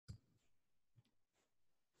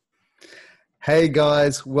Hey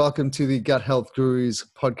guys, welcome to the Gut Health Gurus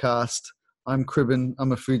podcast. I'm Cribben,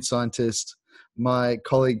 I'm a food scientist. My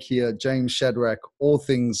colleague here, James Shadrack, all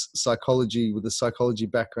things psychology with a psychology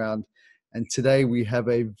background. And today we have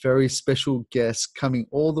a very special guest coming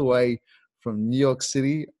all the way from New York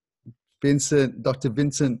City, Dr.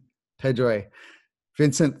 Vincent Pedre.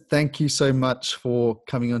 Vincent, thank you so much for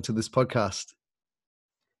coming onto this podcast.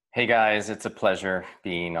 Hey guys, it's a pleasure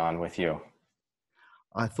being on with you.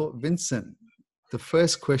 I thought, Vincent, the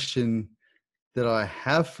first question that I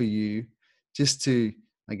have for you, just to,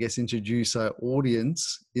 I guess, introduce our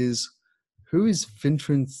audience, is who is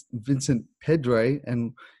Vincent Pedre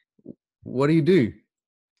and what do you do?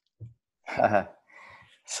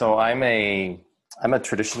 So I'm a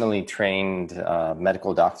traditionally trained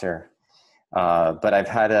medical doctor, but I've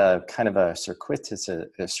had a kind of a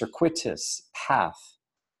circuitous path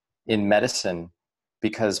in medicine,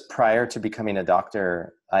 because prior to becoming a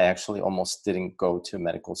doctor, I actually almost didn't go to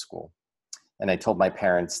medical school. And I told my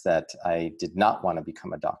parents that I did not want to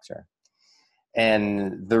become a doctor.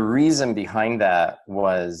 And the reason behind that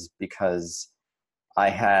was because I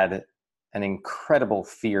had an incredible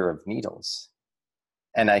fear of needles.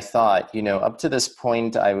 And I thought, up to this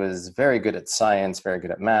point, I was very good at science, very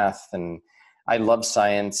good at math, and I love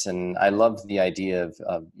science, and I love the idea of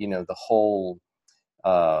the whole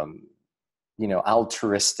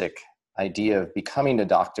altruistic idea of becoming a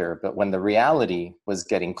doctor. But when the reality was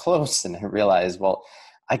getting close and I realized, well,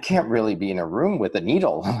 I can't really be in a room with a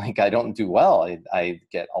needle. Like, I don't do well. I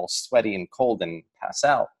get all sweaty and cold and pass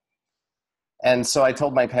out. And so I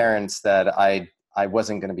told my parents that I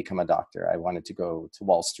wasn't going to become a doctor. I wanted to go to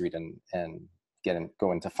Wall Street and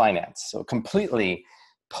go into finance. So completely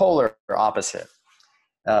polar opposite.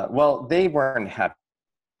 Well, they weren't happy.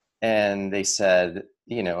 And they said,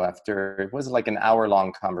 after it was like an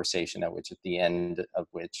hour-long conversation, at the end of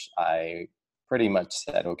which I pretty much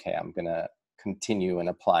said, okay, I'm going to continue and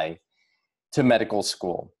apply to medical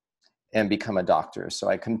school and become a doctor. So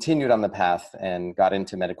I continued on the path and got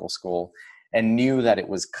into medical school and knew that it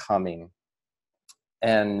was coming.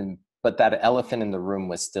 But that elephant in the room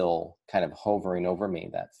was still kind of hovering over me,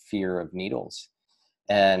 that fear of needles.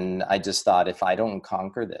 And I just thought, if I don't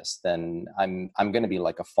conquer this, then I'm going to be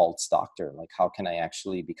like a false doctor. Like, how can I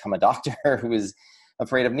actually become a doctor who is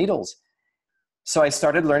afraid of needles? So I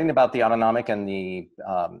started learning about the autonomic and the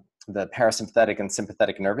parasympathetic and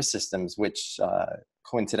sympathetic nervous systems, which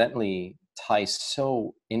coincidentally tie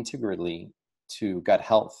so integrally to gut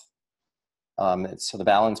health. So the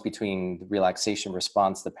balance between the relaxation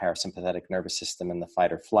response, the parasympathetic nervous system, and the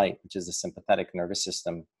fight or flight, which is the sympathetic nervous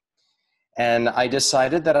system. And I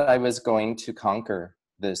decided that I was going to conquer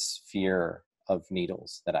this fear of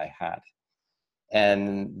needles that I had.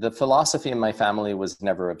 And the philosophy in my family was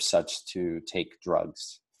never of such to take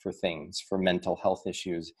drugs for mental health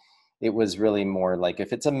issues. It was really more like,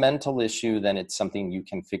 if it's a mental issue, then it's something you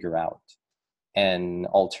can figure out and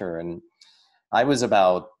alter. And I was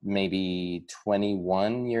about maybe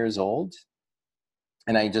 21 years old.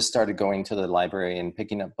 And I just started going to the library and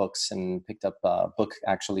picking up books, and picked up a book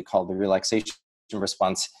actually called The Relaxation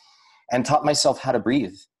Response, and taught myself how to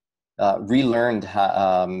breathe, relearned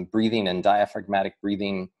breathing and diaphragmatic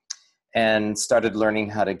breathing, and started learning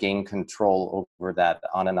how to gain control over that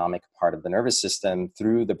autonomic part of the nervous system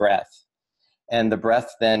through the breath. And the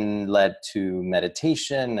breath then led to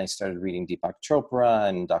meditation. I started reading Deepak Chopra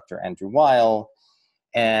and Dr. Andrew Weil.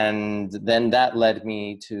 And then that led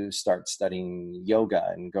me to start studying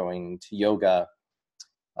yoga and going to yoga.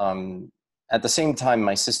 At the same time,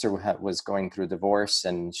 my sister was going through divorce,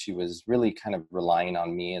 and she was really kind of relying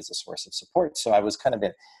on me as a source of support. So I was kind of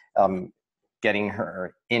getting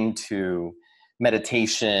her into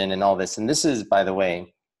meditation and all this. And this is, by the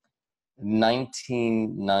way,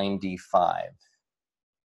 1995.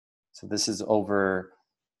 So this is over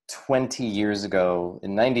 20 years ago.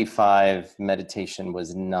 In 95, meditation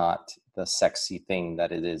was not the sexy thing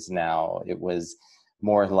that it is now. It was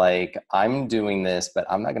more like, I'm doing this, but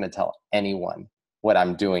I'm not going to tell anyone what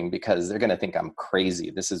I'm doing, because they're going to think I'm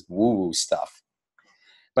crazy. This is woo-woo stuff.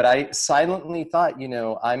 But I silently thought,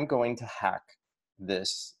 I'm going to hack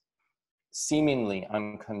this seemingly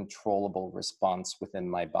uncontrollable response within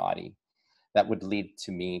my body that would lead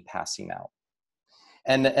to me passing out.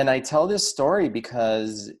 And I tell this story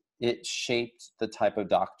because it shaped the type of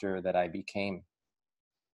doctor that I became.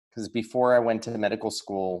 Because before I went to medical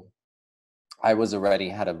school, I was already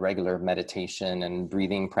had a regular meditation and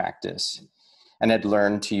breathing practice, and had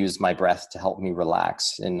learned to use my breath to help me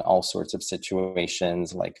relax in all sorts of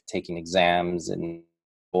situations, like taking exams and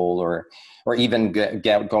or even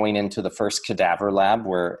going into the first cadaver lab,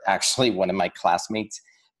 where actually one of my classmates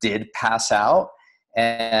did pass out,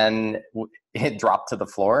 and it dropped to the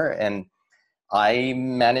floor, and I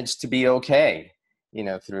managed to be okay,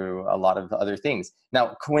 through a lot of other things.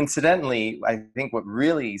 Now, coincidentally, I think what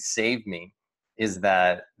really saved me is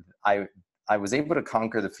that I was able to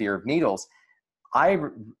conquer the fear of needles. I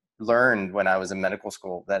learned when I was in medical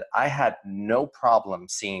school that I had no problem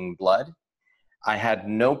seeing blood. I had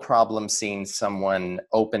no problem seeing someone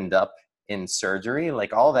opened up in surgery.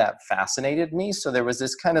 Like, all that fascinated me. So there was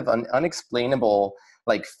this kind of unexplainable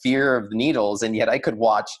like fear of needles, and yet I could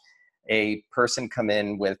watch a person come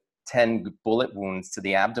in with 10 bullet wounds to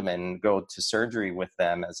the abdomen, go to surgery with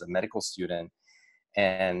them as a medical student,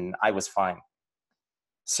 and I was fine.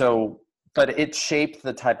 So, but it shaped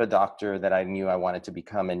the type of doctor that I knew I wanted to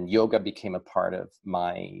become, and yoga became a part of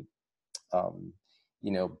my,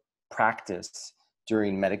 practice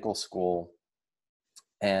during medical school,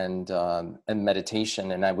 and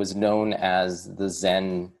meditation. And I was known as the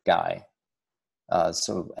Zen guy.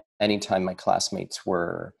 So anytime my classmates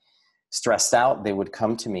were stressed out, they would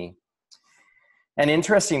come to me. And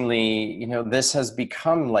interestingly, this has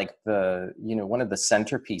become like one of the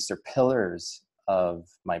centerpiece or pillars of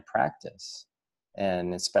my practice,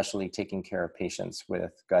 and especially taking care of patients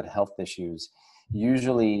with gut health issues.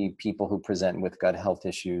 Usually people who present with gut health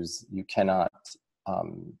issues, you cannot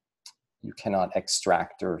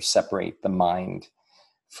extract or separate the mind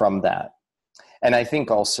from that. And I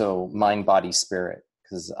think also mind, body, spirit,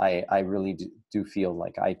 because I really do feel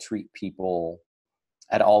like I treat people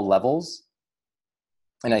at all levels.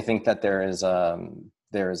 And I think that there is a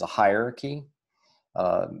hierarchy.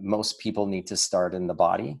 Most people need to start in the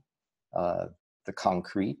body, the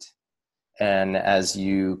concrete. And as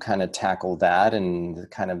you kind of tackle that, and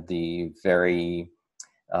kind of the very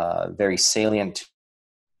salient,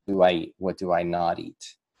 do I eat? What do I not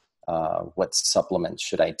eat? What supplements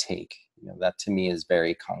should I take? That to me is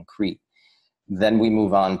very concrete. Then we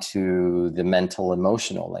move on to the mental,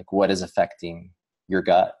 emotional, like what is affecting your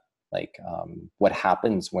gut? Like what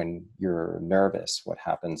happens when you're nervous? What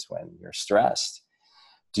happens when you're stressed?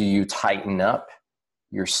 Do you tighten up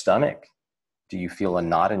your stomach? Do you feel a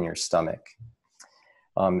knot in your stomach?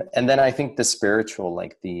 And then I think the spiritual,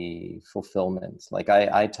 like the fulfillment, like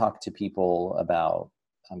I talk to people about,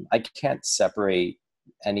 I can't separate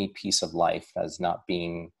any piece of life as not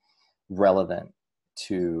being relevant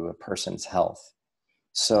to a person's health.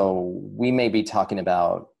 So we may be talking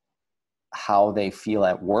about how they feel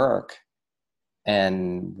at work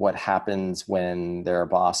and what happens when their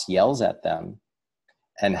boss yells at them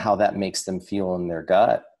and how that makes them feel in their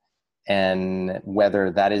gut, and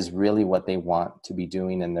whether that is really what they want to be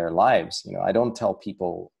doing in their lives. I don't tell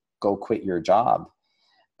people go quit your job,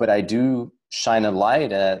 but I do shine a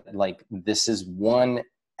light at like, this is one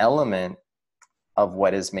element of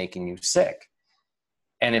what is making you sick.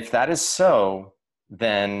 And if that is so,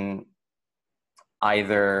 then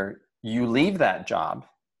either you leave that job,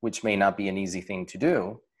 which may not be an easy thing to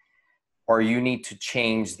do, or you need to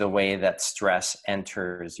change the way that stress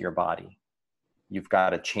enters your body. You've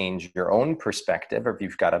got to change your own perspective, or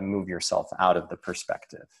you've got to move yourself out of the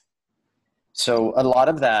perspective. So a lot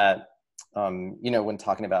of that, when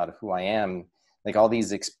talking about who I am, like all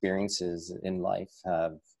these experiences in life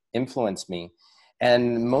have influenced me.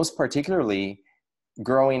 And most particularly,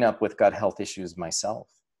 growing up with gut health issues myself.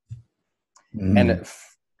 And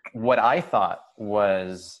what I thought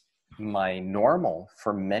was my normal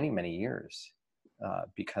for many, many years,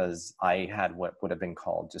 because I had what would have been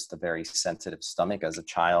called just a very sensitive stomach as a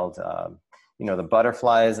child. The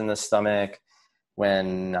butterflies in the stomach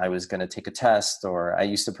when I was going to take a test, or I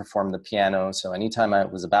used to perform the piano. So anytime I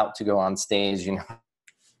was about to go on stage,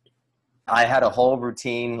 I had a whole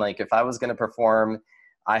routine. Like if I was going to perform,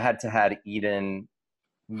 I had to have eaten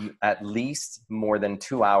at least more than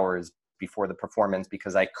 2 hours before the performance,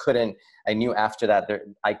 because I knew after that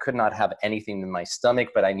I could not have anything in my stomach,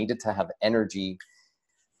 but I needed to have energy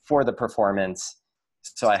for the performance.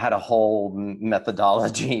 So I had a whole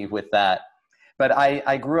methodology with that. But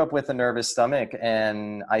I grew up with a nervous stomach,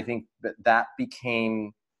 and I think that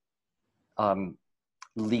became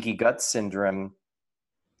leaky gut syndrome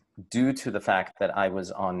due to the fact that I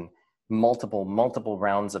was on multiple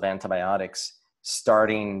rounds of antibiotics,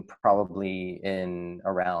 starting probably in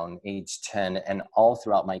around age 10 and all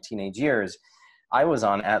throughout my teenage years. I was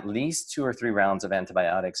on at least 2 or 3 rounds of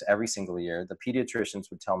antibiotics every single year. The pediatricians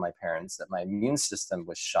would tell my parents that my immune system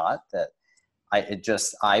was shot, that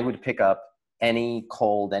I would pick up any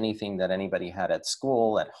cold, anything that anybody had at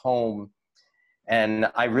school, at home. And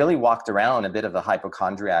I really walked around a bit of a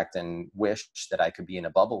hypochondriac and wished that I could be in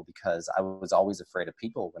a bubble, because I was always afraid of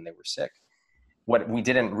people when they were sick. what we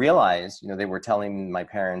didn't realize, they were telling my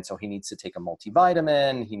parents, oh, he needs to take a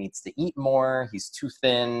multivitamin, he needs to eat more, he's too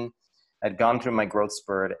thin. I'd gone through my growth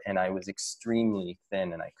spurt and I was extremely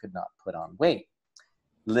thin and I could not put on weight.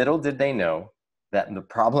 Little did they know that the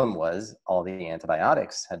problem was all the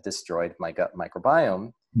antibiotics had destroyed my gut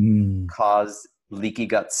microbiome, caused leaky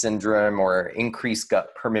gut syndrome or increased gut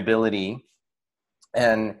permeability.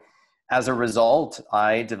 And as a result,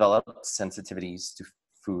 I developed sensitivities to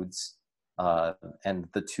foods. And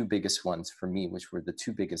the two biggest ones for me, which were the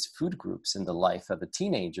two biggest food groups in the life of a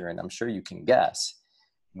teenager, and I'm sure you can guess,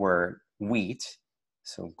 were wheat,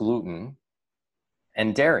 so gluten,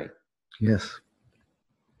 and dairy. Yes.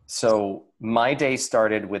 So my day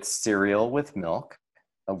started with cereal with milk,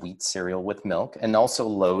 a wheat cereal with milk, and also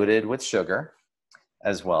loaded with sugar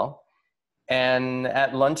as well. And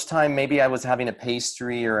at lunchtime, maybe I was having a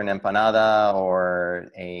pastry or an empanada or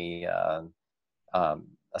a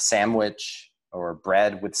sandwich or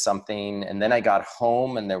bread with something. And then I got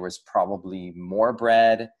home and there was probably more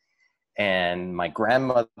bread. And my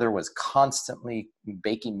grandmother was constantly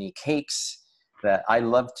baking me cakes that I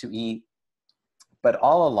loved to eat. But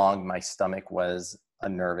all along, my stomach was a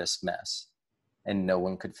nervous mess and no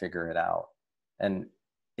one could figure it out. And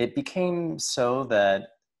it became so that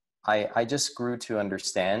I just grew to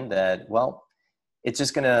understand that, well, it's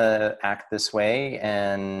just going to act this way.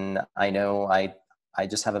 And I know I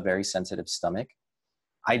just have a very sensitive stomach.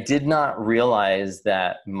 I did not realize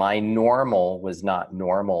that my normal was not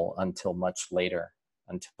normal until much later,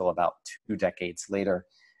 until about 2 decades later,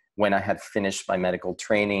 when I had finished my medical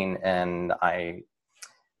training and I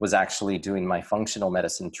was actually doing my functional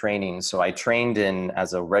medicine training. So I trained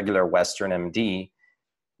as a regular Western MD,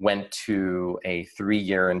 went to a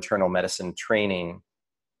 3-year internal medicine training.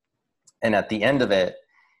 And at the end of it,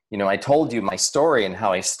 I told you my story and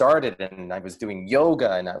how I started, and I was doing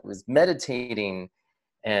yoga and I was meditating,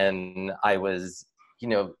 and I was,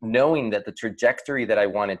 knowing that the trajectory that I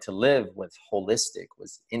wanted to live was holistic,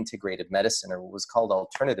 was integrative medicine, or what was called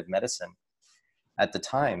alternative medicine at the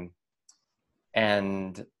time.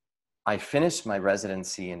 And I finished my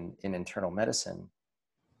residency in internal medicine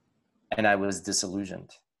and I was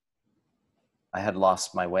disillusioned. I had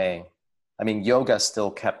lost my way. I mean, yoga still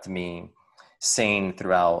kept me sane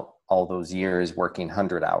throughout all those years, working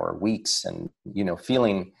 100-hour weeks and,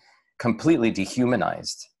 feeling completely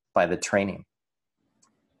dehumanized by the training.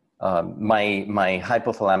 My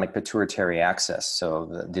hypothalamic pituitary axis, so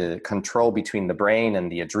the control between the brain and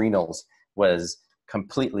the adrenals, was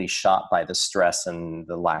completely shot by the stress and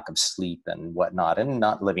the lack of sleep and whatnot, and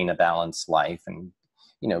not living a balanced life and,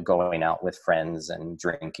 going out with friends and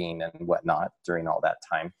drinking and whatnot during all that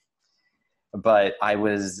time. But I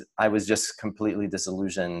was just completely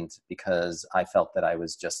disillusioned because I felt that I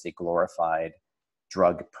was just a glorified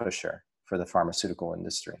drug pusher for the pharmaceutical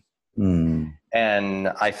industry. Mm. And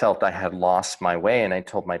I felt I had lost my way. And I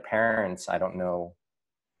told my parents, I don't know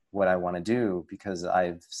what I want to do because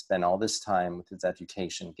I've spent all this time with this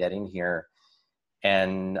education getting here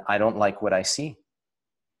and I don't like what I see.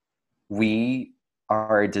 We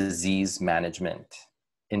are a disease management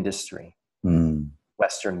industry,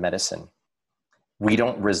 Western medicine. We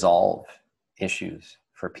don't resolve issues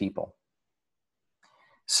for people.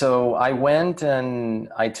 So I went and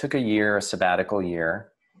I took a sabbatical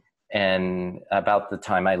year. And about the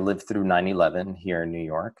time I lived through 9/11 here in New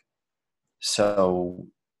York. So,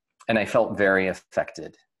 and I felt very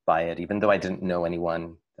affected by it, even though I didn't know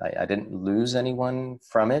anyone. I didn't lose anyone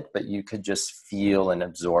from it, but you could just feel and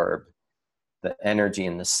absorb the energy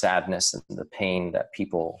and the sadness and the pain that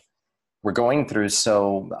people were going through.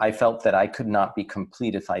 So I felt that I could not be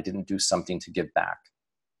complete if I didn't do something to give back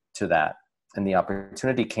to that. And the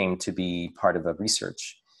opportunity came to be part of a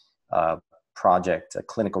research project, a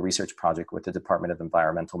clinical research project with the Department of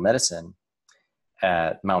Environmental Medicine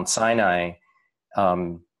at Mount Sinai,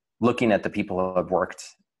 looking at the people who have worked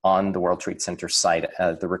on the World Trade Center site,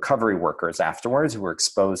 the recovery workers afterwards who were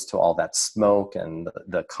exposed to all that smoke and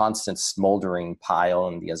the constant smoldering pile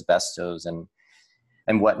and the asbestos and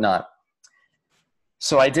whatnot.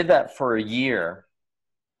 So I did that for a year.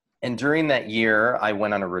 And during that year, I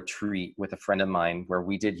went on a retreat with a friend of mine where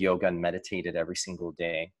we did yoga and meditated every single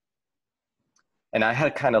day. And I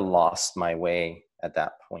had kind of lost my way at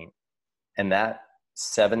that point. And that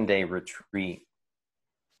 7-day retreat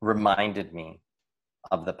reminded me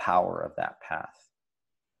of the power of that path.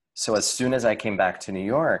 So as soon as I came back to New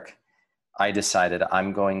York, I decided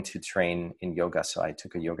I'm going to train in yoga. So I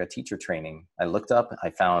took a yoga teacher training. I looked up, I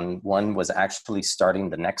found one was actually starting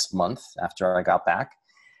the next month after I got back.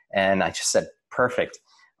 And I just said, perfect.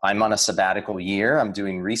 I'm on a sabbatical year. I'm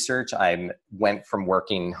doing research. I went from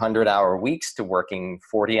working 100-hour weeks to working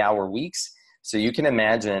 40-hour weeks. So you can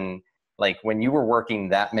imagine, like, when you were working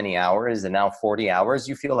that many hours and now 40 hours,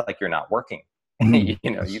 you feel like you're not working. Mm.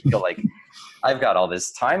 You feel like I've got all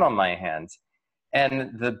this time on my hands.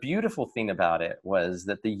 And the beautiful thing about it was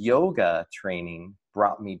that the yoga training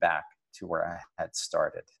brought me back to where I had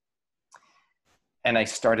started. And I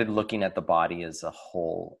started looking at the body as a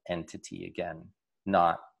whole entity again,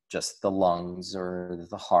 not just the lungs or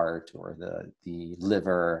the heart or the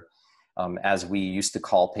liver. As we used to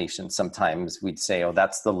call patients, sometimes we'd say, oh,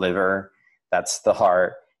 that's the liver, that's the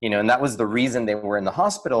heart, and that was the reason they were in the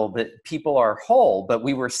hospital, but people are whole, but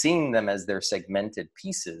we were seeing them as their segmented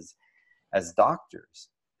pieces as doctors.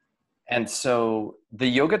 And so the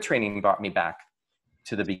yoga training brought me back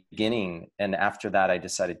to the beginning. And after that, I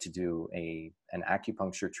decided to do an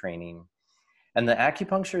acupuncture training. And the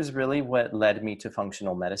acupuncture is really what led me to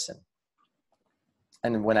functional medicine.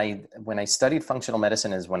 And when I studied functional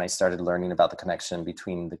medicine is when I started learning about the connection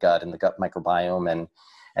between the gut and the gut microbiome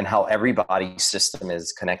and how every body system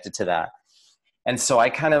is connected to that. And so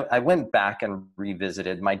I went back and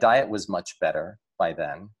revisited. My diet was much better by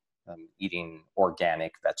then, eating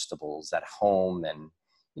organic vegetables at home and,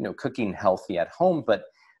 cooking healthy at home, but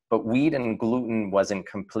wheat and gluten wasn't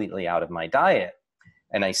completely out of my diet.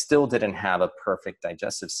 And I still didn't have a perfect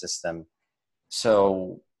digestive system.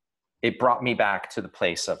 So it brought me back to the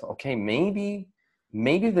place of, okay, maybe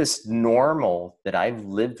this normal that I've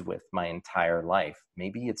lived with my entire life,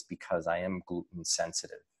 maybe it's because I am gluten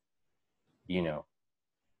sensitive,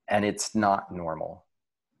 and it's not normal.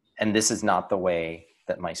 And this is not the way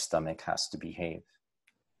that my stomach has to behave.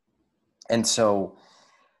 And so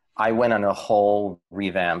I went on a whole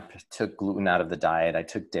revamp, took gluten out of the diet. I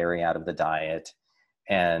took dairy out of the diet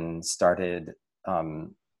and started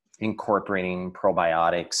incorporating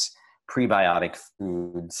probiotics, prebiotic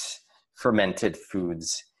foods, fermented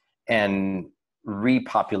foods, and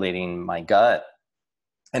repopulating my gut.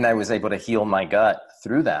 And I was able to heal my gut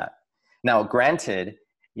through that. Now, granted,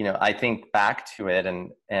 I think back to it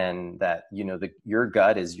and that, your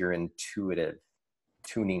gut is your intuitive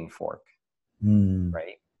tuning fork,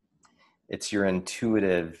 right? It's your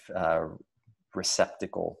intuitive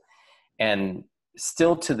receptacle. And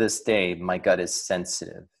still to this day, my gut is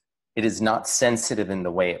sensitive. It is not sensitive in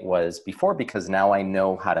the way it was before because now I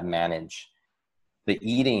know how to manage the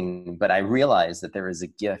eating, but I realize that there is a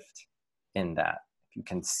gift in that. If you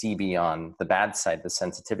can see beyond the bad side, the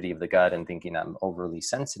sensitivity of the gut and thinking I'm overly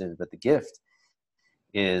sensitive, but the gift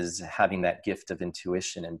is having that gift of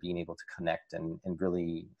intuition and being able to connect and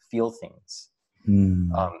really feel things.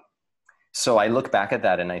 So I look back at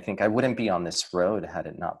that and I think I wouldn't be on this road had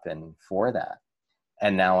it not been for that.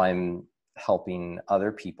 And now I'm helping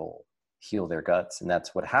other people heal their guts. And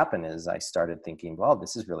that's what happened is I started thinking, well,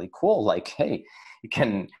 this is really cool. Like, hey, you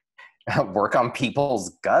can work on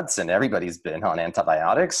people's guts and everybody's been on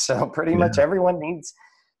antibiotics. So pretty much everyone needs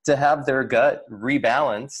to have their gut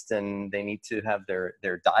rebalanced and they need to have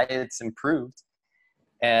their diets improved.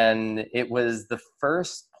 And it was the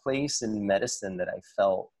first place in medicine that I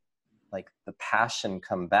felt like the passion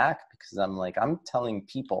come back because I'm telling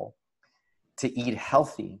people to eat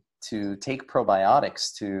healthy, to take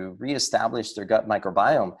probiotics, to reestablish their gut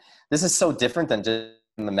microbiome. This is so different than just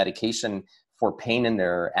the medication for pain in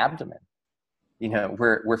their abdomen.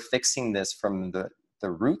 We're fixing this from the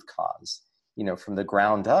root cause, from the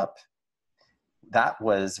ground up. That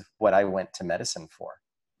was what I went to medicine for.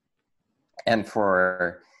 And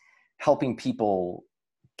for helping people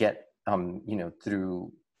get,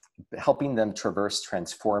 through helping them traverse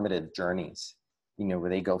transformative journeys,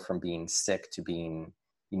 where they go from being sick to being,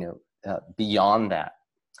 beyond that.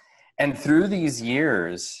 And through these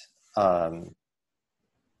years, went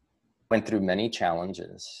through many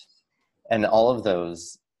challenges, and all of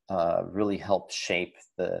those really helped shape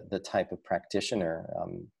the type of practitioner.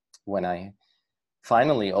 When I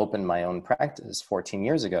finally opened my own practice 14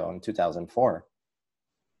 years ago in 2004,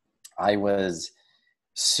 I was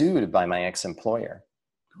sued by my ex-employer.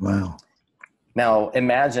 Wow. Now,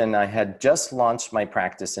 imagine I had just launched my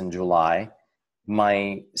practice in July.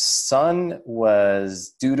 My son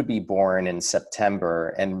was due to be born in September,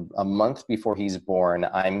 and a month before he's born,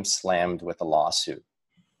 I'm slammed with a lawsuit,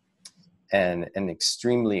 and an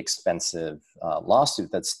extremely expensive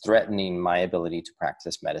lawsuit that's threatening my ability to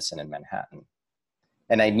practice medicine in Manhattan.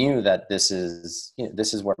 And I knew that this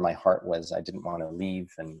is where my heart was. I didn't want to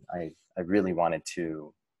leave, and I really wanted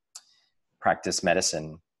to practice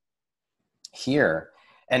medicine here.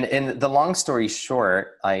 And in the long story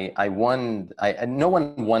short, I won. No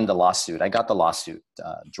one won the lawsuit. I got the lawsuit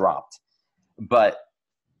dropped, but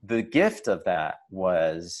the gift of that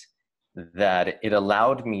was that it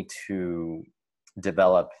allowed me to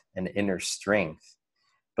develop an inner strength.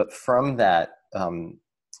 But from that,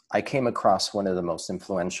 I came across one of the most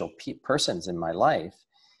influential persons in my life,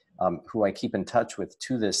 who I keep in touch with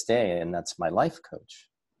to this day, and that's my life coach.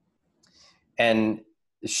 And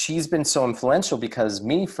she's been so influential because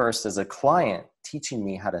me first as a client, teaching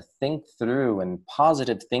me how to think through and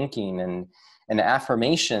positive thinking and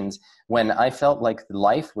affirmations when I felt like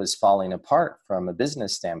life was falling apart from a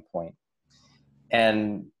business standpoint.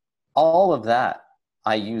 And all of that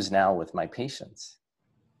I use now with my patients,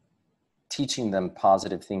 teaching them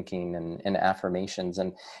positive thinking and affirmations.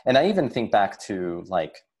 And I even think back to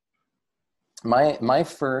like my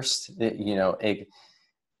first,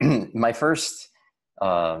 my first,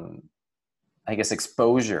 I guess,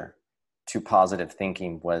 exposure to positive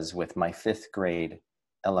thinking was with my 5th grade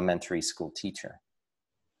elementary school teacher.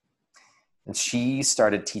 And she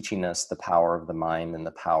started teaching us the power of the mind and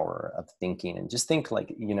the power of thinking. And just think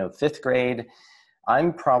like, 5th grade,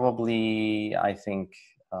 I'm probably, I think,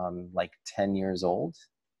 like 10 years old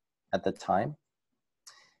at the time.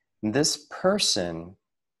 And this person,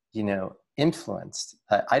 influenced.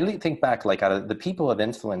 I think back, like, out of the people who have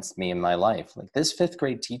influenced me in my life, like this 5th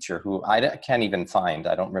grade teacher who I can't even find,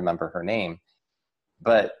 I don't remember her name,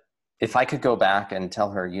 but if I could go back and tell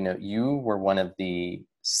her, you were one of the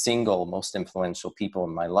single most influential people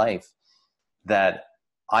in my life, that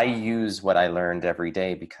I use what I learned every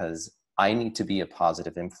day because I need to be a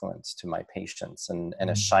positive influence to my patients and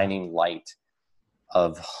a shining light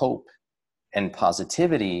of hope and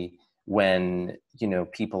positivity. When,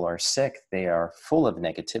 people are sick, they are full of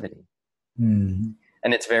negativity. And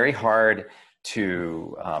it's very hard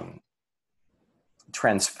to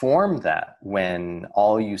transform that when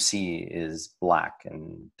all you see is black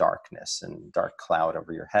and darkness and dark cloud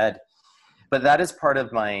over your head. But that is part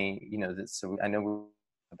of my, so I know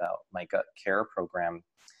about my gut care program,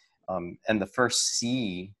 and the first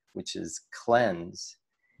C, which is cleanse.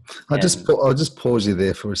 I'll just pause you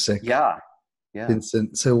there for a second. Yeah.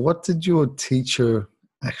 Vincent, so what did your teacher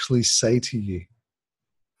actually say to you?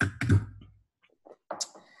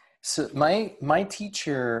 So my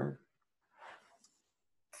teacher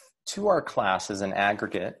to our class as an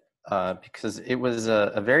aggregate, because it was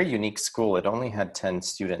a very unique school. It only had 10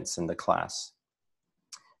 students in the class.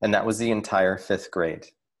 And that was the entire 5th grade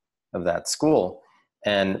of that school.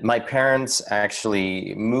 And my parents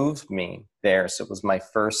actually moved me there. So it was my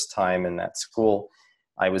first time in that school.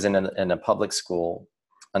 I was in a public school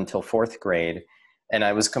until 4th grade. And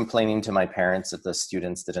I was complaining to my parents that the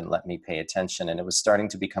students didn't let me pay attention. And it was starting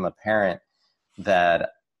to become apparent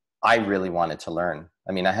that I really wanted to learn.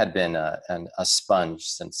 I mean, I had been a sponge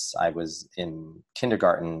since I was in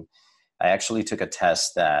kindergarten. I actually took a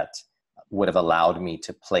test that would have allowed me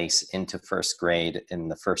to place into 1st grade in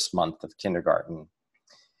the first month of kindergarten.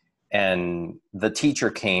 And the teacher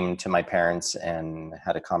came to my parents and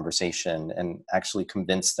had a conversation and actually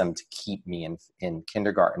convinced them to keep me in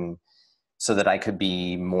kindergarten so that I could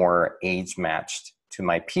be more age matched to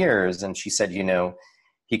my peers. And she said,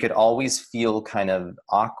 he could always feel kind of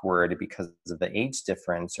awkward because of the age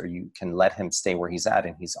difference, or you can let him stay where he's at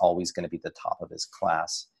and he's always going to be the top of his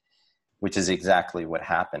class, which is exactly what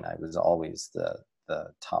happened. I was always the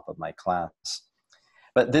top of my class.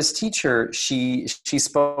 But this teacher, she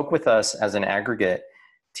spoke with us as an aggregate,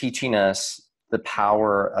 teaching us the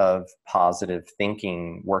power of positive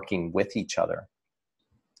thinking, working with each other,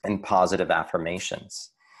 and positive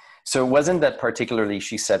affirmations. So it wasn't that particularly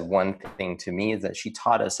she said one thing to me, is that she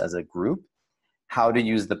taught us as a group how to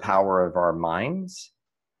use the power of our minds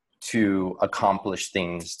to accomplish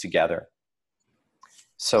things together.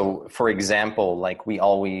 So for example, like we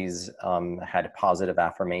always had positive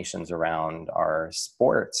affirmations around our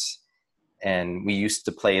sports. And we used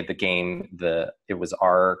to play the game, it was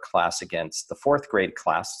our class against the 4th grade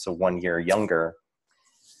class, so 1 year younger.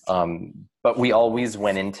 But we always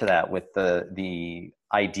went into that with the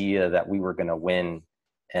idea that we were going to win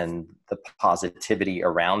and the positivity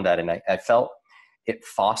around that. And I felt it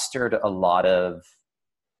fostered a lot of,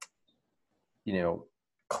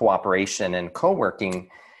 cooperation and co-working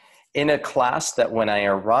in a class that when I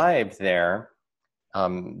arrived there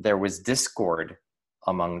was discord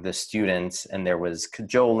among the students, and there was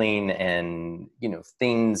cajoling and,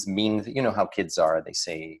 things mean, how kids are, they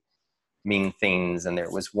say mean things. And there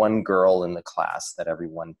was one girl in the class that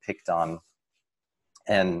everyone picked on.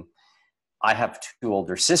 And I have 2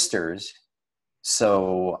 older sisters.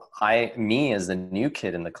 So me as the new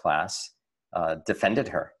kid in the class, defended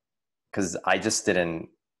her, because I just didn't,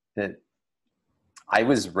 I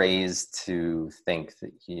was raised to think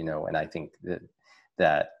that, and I think that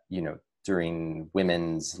that, during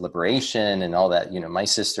women's liberation and all that, my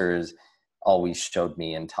sisters always showed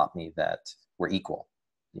me and taught me that we're equal.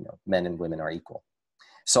 Men and women are equal.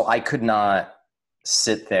 So I could not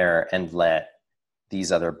sit there and let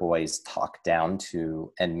these other boys talk down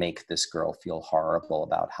to and make this girl feel horrible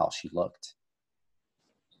about how she looked.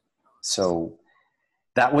 So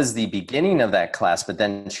that was the beginning of that class, but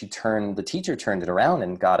then the teacher turned it around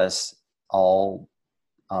and got us all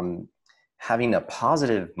having a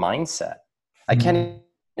positive mindset. I can't,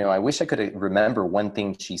 I wish I could remember one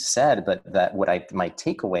thing she said, but my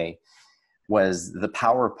takeaway was the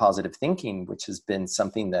power of positive thinking, which has been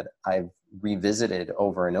something that I've revisited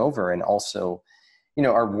over and over. And also,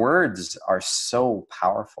 our words are so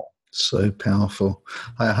powerful. So powerful.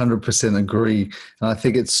 I 100% agree. And I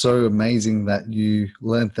think it's so amazing that you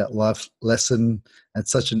learned that life lesson at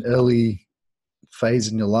such an early phase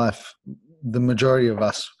in your life. The majority of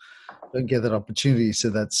us don't get that opportunity. So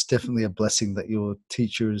that's definitely a blessing that your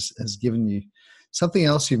teacher has given you. Something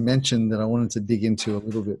else you mentioned that I wanted to dig into a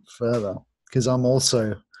little bit further, because I'm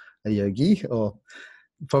also a yogi, or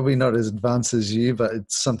probably not as advanced as you, but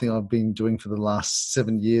it's something I've been doing for the last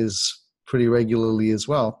 7 years pretty regularly as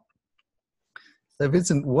well. So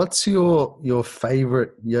Vincent, what's your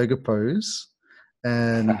favorite yoga pose,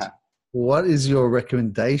 and what is your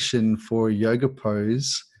recommendation for a yoga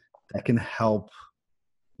pose that can help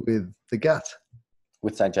with the gut?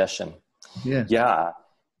 With digestion. Yeah. Yeah.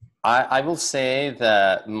 I will say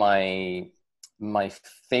that my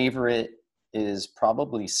favorite is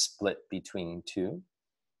probably split between two.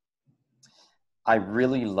 I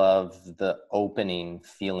really love the opening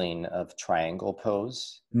feeling of triangle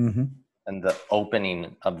pose. Mm-hmm. And the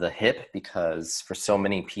opening of the hip, because for so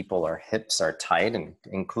many people, our hips are tight, and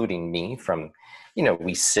including me, from,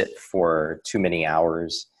 we sit for too many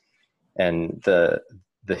hours and the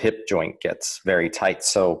hip joint gets very tight.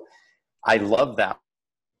 So I love that.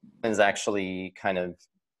 Is actually kind of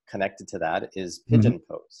connected to that is pigeon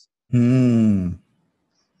pose. Mm.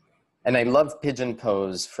 And I love pigeon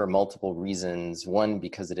pose for multiple reasons. One,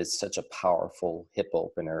 because it is such a powerful hip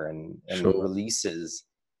opener and Sure. releases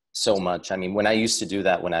so much. I mean, when I used to do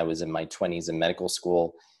that when I was in my 20s in medical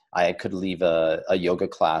school, I could leave a yoga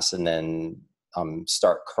class and then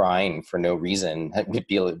start crying for no reason. I'd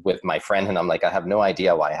be with my friend and I'm like, I have no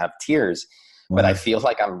idea why I have tears, but I feel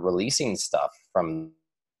like I'm releasing stuff from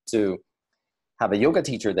to have a yoga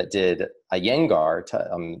teacher that did a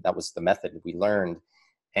Iyengar. That was the method we learned.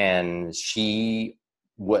 And she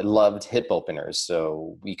loved hip openers.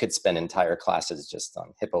 So we could spend entire classes just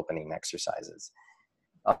on hip opening exercises.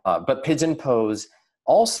 But pigeon pose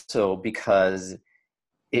also because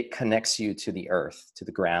it connects you to the earth, to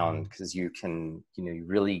the ground, because you can, you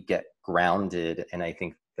really get grounded. And I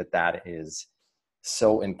think that is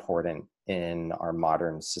so important in our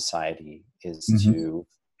modern society, is to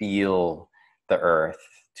feel the earth,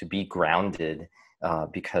 to be grounded,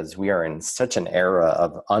 because we are in such an era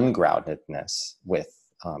of ungroundedness with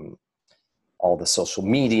all the social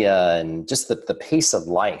media, and just the pace of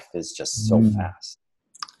life is just so fast.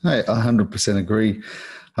 I 100% agree.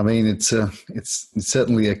 I mean, it's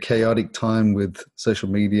certainly a chaotic time with social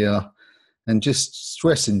media and just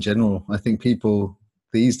stress in general. I think people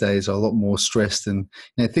these days are a lot more stressed, and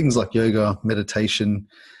things like yoga, meditation.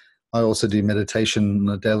 I also do meditation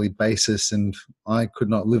on a daily basis, and I could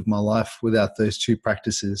not live my life without those two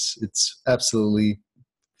practices. It's absolutely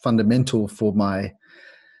fundamental for my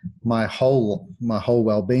whole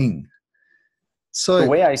well-being. So the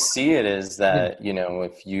way I see it is that,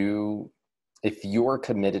 if you're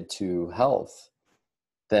committed to health,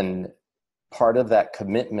 then part of that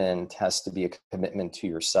commitment has to be a commitment to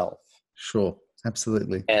yourself. Sure.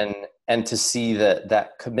 Absolutely. And to see that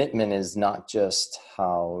commitment is not just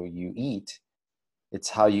how you eat, it's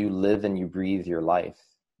how you live and you breathe your life.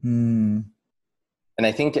 Mm. And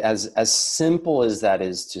I think as simple as that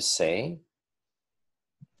is to say,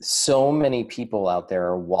 so many people out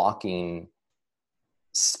there are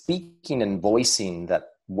speaking and voicing that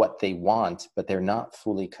what they want, but they're not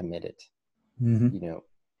fully committed, and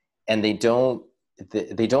they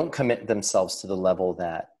don't commit themselves to the level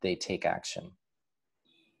that they take action.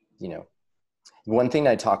 One thing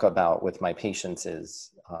I talk about with my patients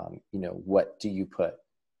is, what do you put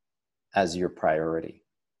as your priority?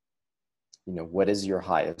 What is your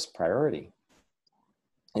highest priority?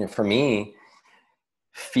 For me,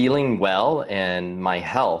 feeling well and my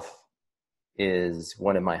health is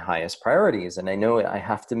one of my highest priorities. And I know I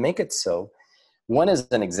have to make it so. One is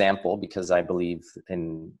an example, because I believe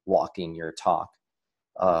in walking your talk.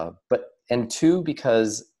 And two,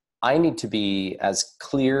 because I need to be as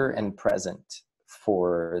clear and present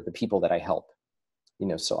for the people that I help.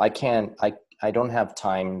 so I don't have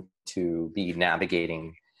time to be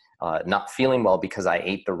navigating, not feeling well because I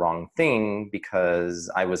ate the wrong thing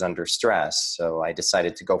because I was under stress. So I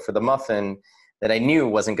decided to go for the muffin that I knew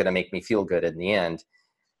wasn't going to make me feel good in the end.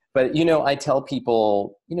 But, I tell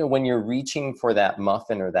people, when you're reaching for that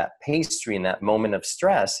muffin or that pastry in that moment of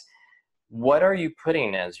stress, what are you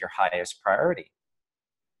putting as your highest priority?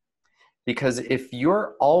 Because if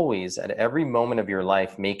you're always at every moment of your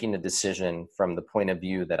life making a decision from the point of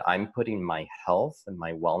view that I'm putting my health and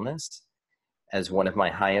my wellness as one of my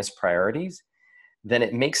highest priorities, then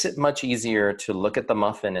it makes it much easier to look at the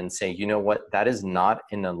muffin and say, you know what, that is not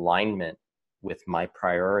in alignment with my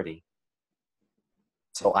priority.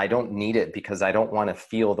 So I don't need it because I don't want to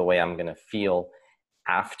feel the way I'm going to feel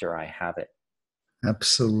after I have it.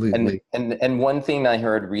 Absolutely. And one thing I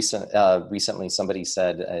heard recently somebody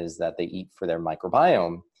said is that they eat for their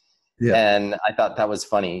microbiome. Yeah. And I thought that was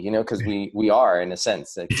funny, because we are, in a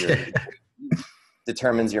sense, like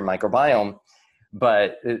determines your microbiome.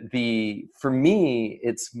 But for me,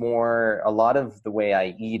 it's more, a lot of the way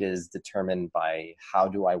I eat is determined by how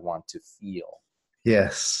do I want to feel.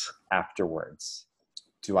 Yes. Afterwards.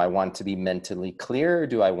 Do I want to be mentally clear? Or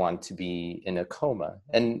do I want to be in a coma?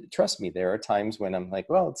 And trust me, there are times when I'm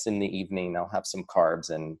like, well, it's in the evening, I'll have some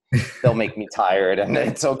carbs and they'll make me tired and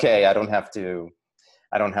it's okay. I don't have to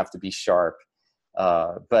be sharp.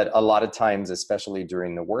 But a lot of times, especially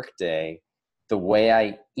during the workday, the way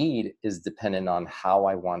I eat is dependent on how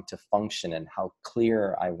I want to function and how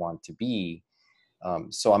clear I want to be.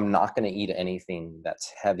 So I'm not going to eat anything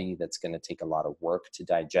that's heavy, that's going to take a lot of work to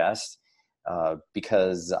digest.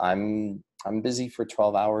 Because I'm busy for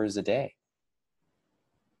 12 hours a day.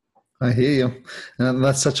 I hear you. And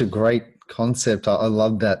that's such a great concept. I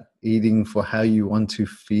love that, eating for how you want to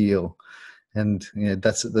feel. And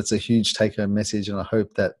that's a huge take-home message, and I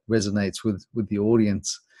hope that resonates with the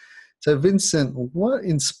audience. So Vincent, what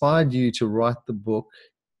inspired you to write the book,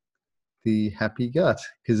 The Happy Gut?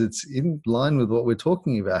 Because it's in line with what we're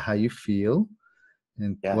talking about, how you feel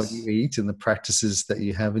and what you eat and the practices that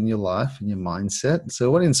you have in your life and your mindset. So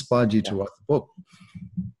what inspired you to write the book?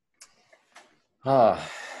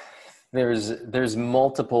 There's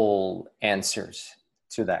multiple answers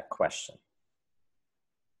to that question.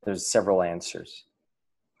 There's several answers.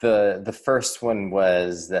 The first one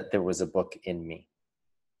was that there was a book in me.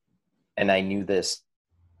 And I knew this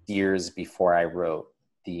years before I wrote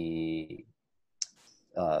the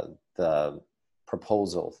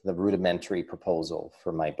proposal, the rudimentary proposal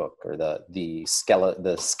for my book, or the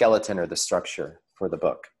skeleton or the structure for the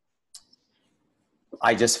book.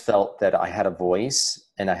 I just felt that I had a voice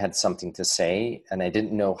and I had something to say, and I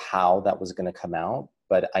didn't know how that was going to come out,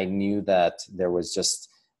 but I knew that there was just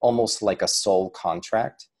almost like a soul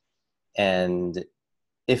contract. And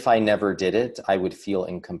if I never did it, I would feel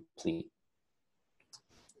incomplete.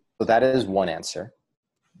 So that is one answer.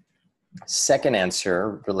 Second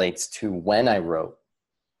answer relates to when I wrote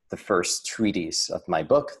the first treatise of my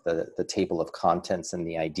book, the table of contents and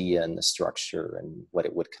the idea and the structure and what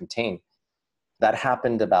it would contain. That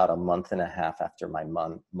happened about a month and a half after my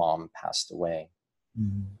mom passed away.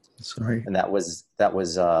 Sorry. And that was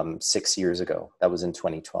 6 years ago. That was in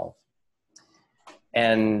 2012.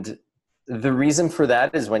 And the reason for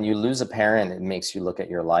that is when you lose a parent, it makes you look at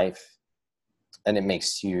your life. And it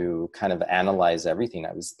makes you kind of analyze everything.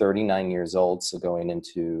 I was 39 years old, so going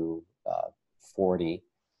into 40.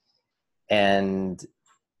 And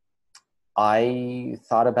I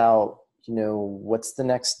thought about, what's the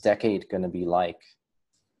next decade going to be like?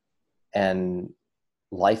 And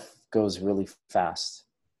life goes really fast.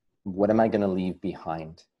 What am I going to leave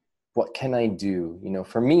behind? What can I do?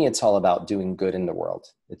 For me, it's all about doing good in the world.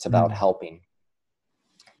 It's about helping.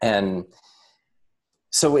 And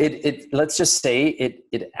so let's just say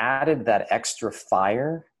it added that extra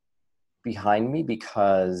fire behind me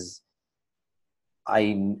because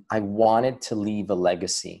I wanted to leave a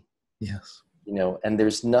legacy. Yes. And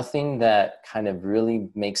there's nothing that kind of really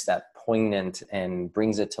makes that poignant and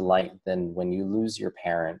brings it to light than when you lose your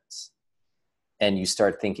parents and you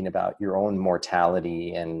start thinking about your own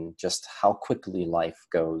mortality and just how quickly life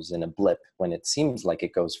goes in a blip when it seems like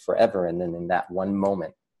it goes forever. And then in that one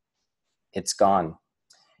moment, it's gone.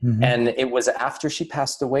 Mm-hmm. And it was after she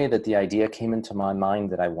passed away that the idea came into my mind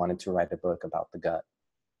that I wanted to write a book about the gut.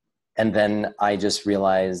 And then I just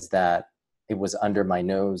realized that it was under my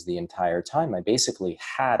nose the entire time. I basically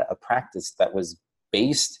had a practice that was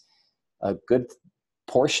based a good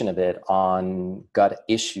portion of it on gut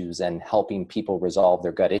issues and helping people resolve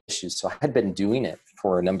their gut issues. So I had been doing it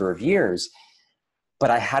for a number of years,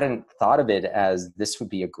 but I hadn't thought of it as this would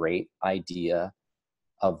be a great idea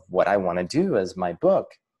of what I want to do as my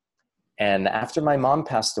book. And after my mom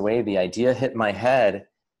passed away, the idea hit my head,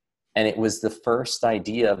 and it was the first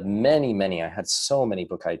idea of many, many. I had so many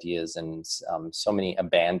book ideas and so many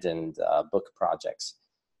abandoned book projects.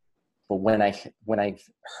 But when I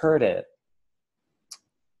heard it,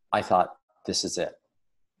 I thought, this is it.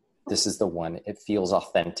 This is the one. It feels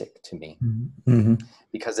authentic to me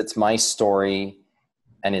because it's my story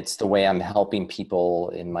and it's the way I'm helping people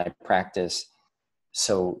in my practice.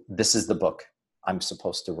 So this is the book I'm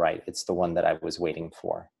supposed to write. It's the one that I was waiting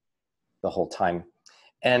for the whole time.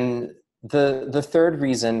 And the third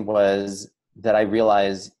reason was that I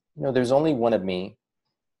realized, there's only one of me.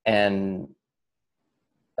 And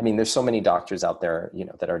I mean, there's so many doctors out there,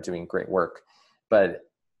 that are doing great work, but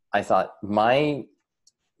I thought my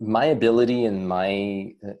ability and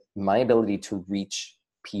my ability to reach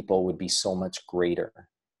people would be so much greater,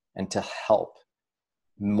 and to help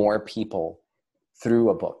more people through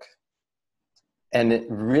a book. And it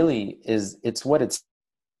really is, it's what it's,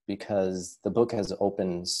 because the book has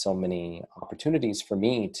opened so many opportunities for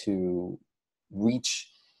me to reach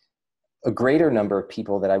a greater number of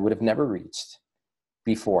people that I would have never reached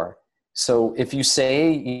before. So if you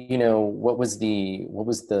say, what was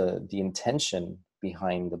the intention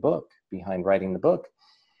behind the book, behind writing the book,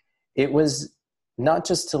 it was not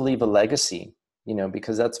just to leave a legacy,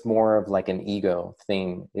 because that's more of like an ego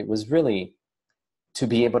thing. It was really to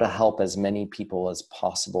be able to help as many people as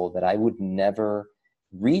possible that I would never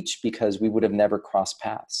reach, because we would have never crossed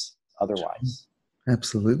paths otherwise.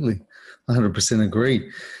 Absolutely. 100%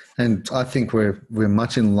 agree. And I think we're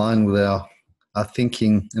much in line with our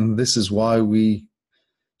thinking. And this is why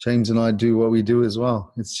James and I do what we do as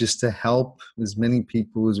well. It's just to help as many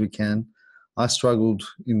people as we can. I struggled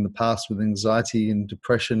in the past with anxiety and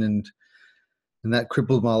depression, and that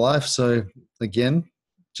crippled my life. So again,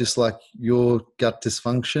 just like your gut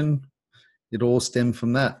dysfunction, it all stemmed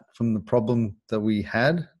from that, from the problem that we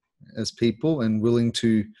had as people, and willing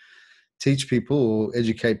to teach people or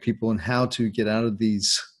educate people on how to get out of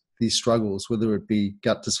these struggles, whether it be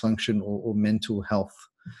gut dysfunction or mental health,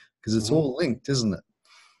 because it's all linked, isn't it?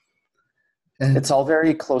 And it's all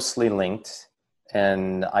very closely linked.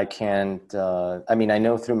 And I can't, I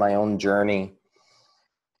know through my own journey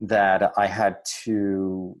that I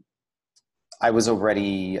was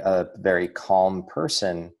already a very calm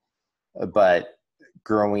person, but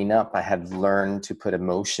growing up, I had learned to put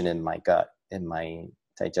emotion in my gut, in my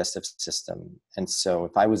digestive system. And so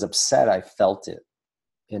if I was upset, I felt it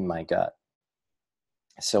in my gut.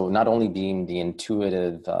 So not only being the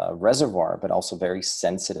intuitive reservoir, but also very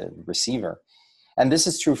sensitive receiver. And this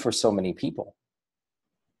is true for so many people.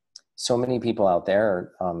 So many people out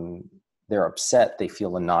there, they're upset, they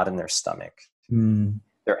feel a knot in their stomach.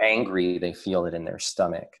 They're angry, they feel it in their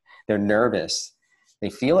stomach. They're nervous, they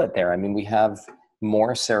feel it there. We have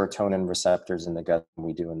more serotonin receptors in the gut than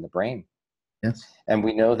we do in the brain. Yes. And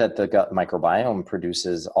we know that the gut microbiome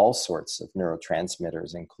produces all sorts of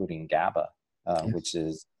neurotransmitters, including GABA, which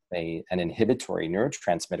is an inhibitory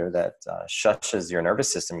neurotransmitter that shushes your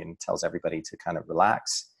nervous system and tells everybody to kind of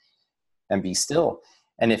relax and be still.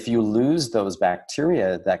 And if you lose those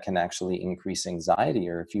bacteria, that can actually increase anxiety.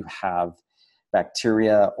 Or if you have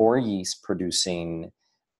bacteria or yeast producing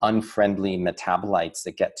unfriendly metabolites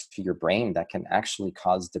that get to your brain, that can actually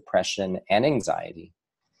cause depression and anxiety.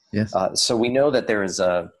 Yes. So we know that there is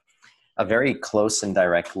a very close and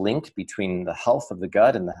direct link between the health of the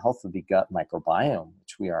gut and the health of the gut microbiome,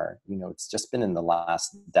 which we are, it's just been in the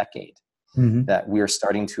last decade that we are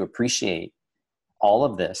starting to appreciate all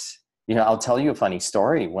of this. I'll tell you a funny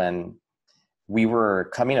story. When we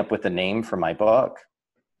were coming up with a name for my book,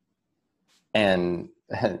 and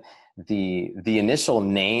the initial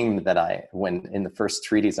name that when in the first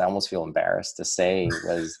treatise, I almost feel embarrassed to say,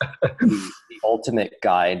 was the ultimate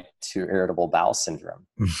guide to irritable bowel syndrome.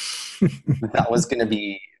 That was going to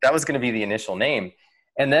be the initial name.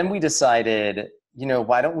 And then we decided,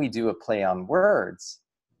 why don't we do a play on words?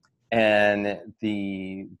 And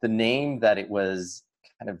the name that it was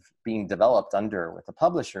kind of being developed under with the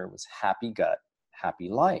publisher was Happy Gut, Happy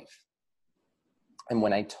Life. And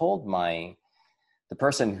when I told the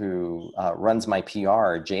person who runs my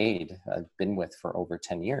PR, Jade, I've been with for over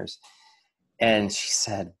 10 years. And she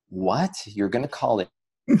said, what? You're going to call it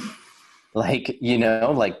like,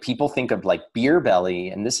 like people think of like beer belly,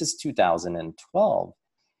 and this is 2012.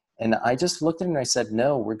 And I just looked at it and I said,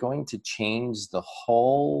 no, we're going to change the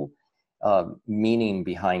whole meaning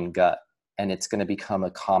behind gut. And it's going to become a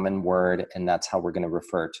common word. And that's how we're going to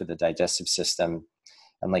refer to the digestive system.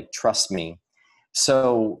 And like, trust me.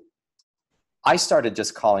 So I started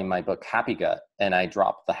just calling my book Happy Gut, and I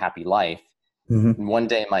dropped the Happy Life. Mm-hmm. And one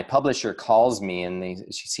day my publisher calls me and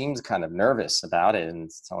she seems kind of nervous about it and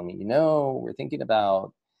is telling me, we're thinking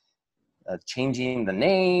about changing the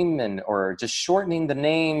name or just shortening the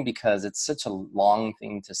name because it's such a long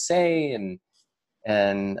thing to say.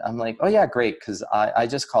 And I'm like, oh yeah, great. Cause I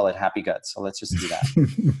just call it Happy Gut. So let's just do that.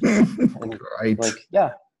 And Great. like,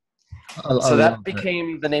 yeah. I So that love it.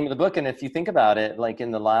 became the name of the book. And if you think about it, like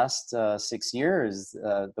in the last 6 years,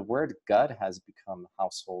 the word gut has become a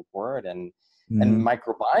household word, and Mm-hmm.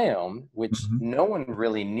 microbiome, which Mm-hmm. no one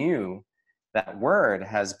really knew that word,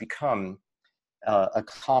 has become a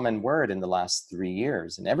common word in the last 3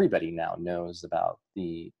 years. And everybody now knows about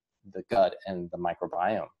the gut and the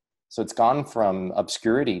microbiome. So it's gone from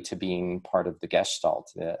obscurity to being part of the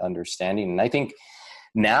Gestalt understanding. And I think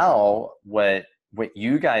now what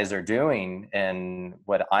you guys are doing and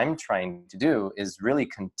what I'm trying to do is really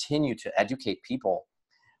continue to educate people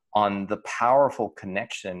on the powerful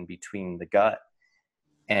connection between the gut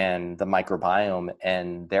and the microbiome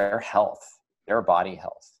and their health, their body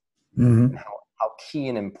health, Mm-hmm. and how key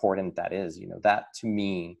and important that is. That to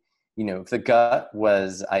me, if the gut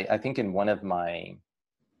was, I think in one of I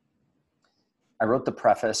wrote the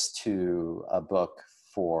preface to a book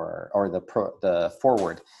the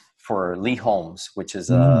foreword for Lee Holmes, which is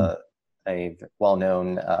a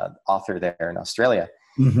well-known author there in Australia.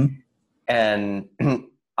 Mm-hmm. And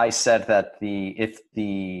I said that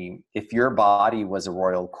if your body was a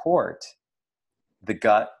royal court, the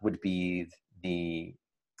gut would be the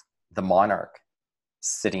monarch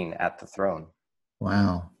sitting at the throne.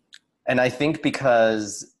 Wow. And I think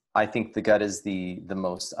because I think the gut is the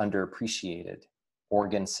most underappreciated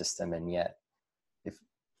organ system, and yet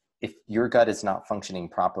if your gut is not functioning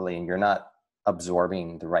properly and you're not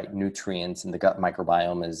absorbing the right nutrients and the gut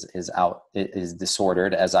microbiome is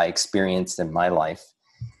disordered, as I experienced in my life,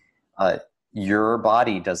 your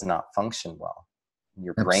body does not function well.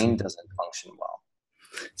 Your brain Absolutely. doesn't function well.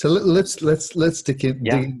 So let's dig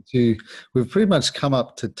Yeah. into. We've pretty much come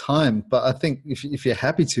up to time, but I think if you're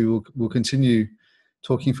happy to, we'll continue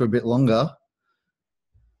talking for a bit longer.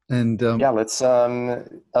 And Yeah.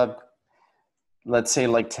 Let's say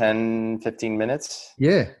like 10, 15 minutes.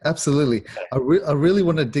 yeah, absolutely. Okay. I really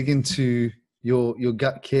want to dig into your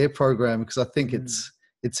gut care program because I think Mm.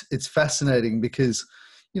 it's fascinating because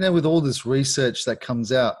with all this research that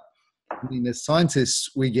comes out, I mean, as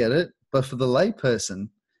scientists we get it, but for the layperson,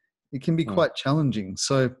 it can be Mm. quite challenging.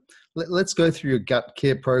 So let's go through your gut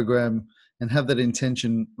care program and have that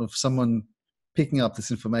intention of someone picking up this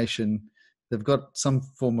information. They've got some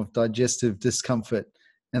form of digestive discomfort,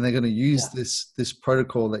 and they're going to use Yeah. this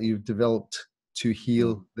protocol that you've developed to Mm.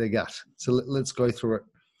 heal their gut. So let's go through it.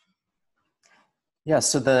 Yeah.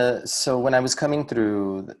 So when I was coming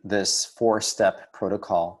through this 4-step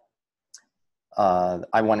protocol,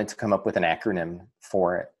 I wanted to come up with an acronym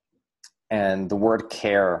for it. And the word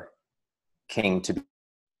care came to be,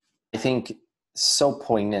 I think, so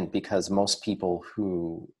poignant because most people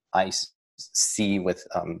who I see with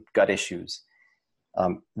gut issues,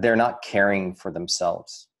 they're not caring for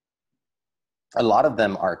themselves. A lot of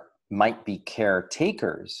them might be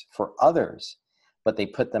caretakers for others, but they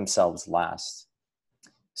put themselves last.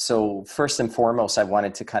 So first and foremost, I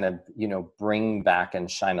wanted to kind of, bring back and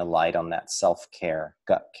shine a light on that self-care,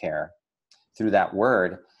 gut care through that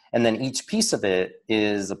word. And then each piece of it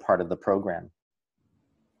is a part of the program.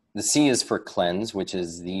 The C is for cleanse, which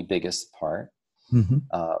is the biggest part. Mm-hmm.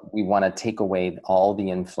 We want to take away all the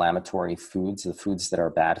inflammatory foods, the foods that are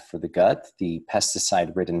bad for the gut, the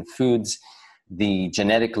pesticide-ridden foods, the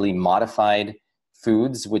genetically modified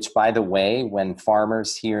foods, which, by the way, when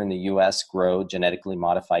farmers here in the US grow genetically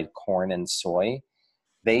modified corn and soy,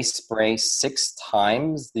 they spray 6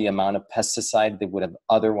 times the amount of pesticide they would have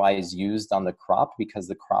otherwise used on the crop because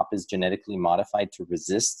the crop is genetically modified to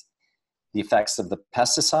resist the effects of the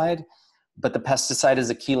pesticide. But the pesticide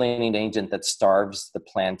is a chelating agent that starves the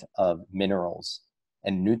plant of minerals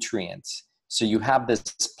and nutrients. So you have this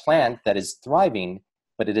plant that is thriving,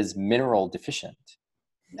 but it is mineral deficient.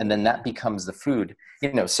 And then that becomes the food.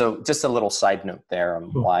 So just a little side note there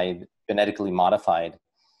on why genetically modified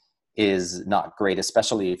is not great,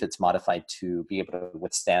 especially if it's modified to be able to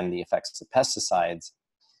withstand the effects of pesticides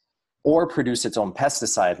or produce its own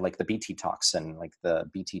pesticide, like the Bt toxin, like the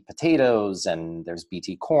Bt potatoes, and there's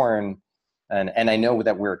Bt corn. And I know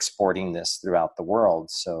that we're exporting this throughout the world.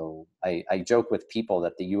 So I joke with people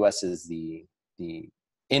that the US is the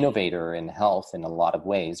innovator in health in a lot of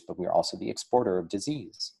ways, but we're also the exporter of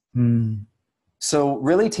disease. Mm. So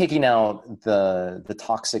really taking out the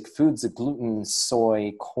toxic foods, the gluten,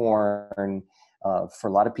 soy, corn, For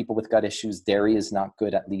a lot of people with gut issues, dairy is not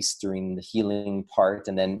good, at least during the healing part.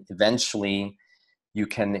 And then eventually you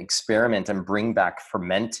can experiment and bring back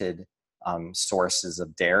fermented sources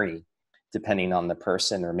of dairy, depending on the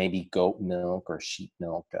person, or maybe goat milk or sheep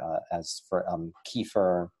milk, as for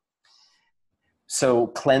kefir. So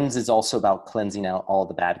cleanse is also about cleansing out all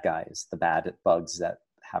the bad guys, the bad bugs that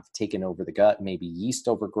have taken over the gut, maybe yeast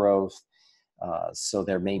overgrowth. So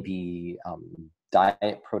there may be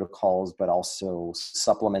diet protocols, but also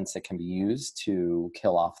supplements that can be used to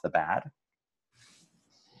kill off the bad.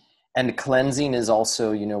 And cleansing is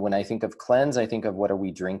also, when I think of cleanse, I think of what are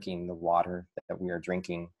we drinking, the water that we are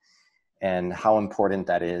drinking, and how important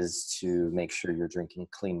that is to make sure you're drinking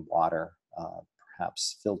clean water,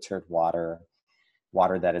 perhaps filtered water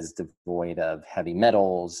that is devoid of heavy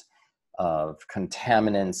metals, of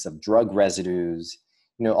contaminants, of drug residues,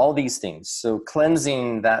 all these things. So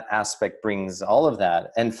cleansing, that aspect brings all of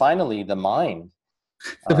that. And finally, the mind.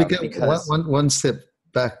 If we get one step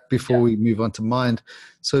back before we move on to mind.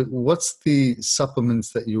 So what's the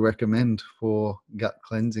supplements that you recommend for gut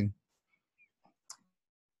cleansing?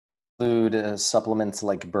 Include supplements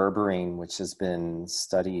like berberine, which has been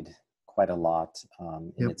studied quite a lot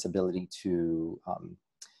in its ability to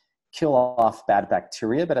kill off bad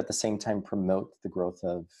bacteria, but at the same time promote the growth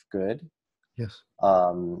of good. Yes.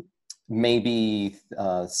 Maybe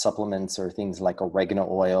supplements or things like oregano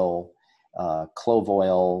oil, clove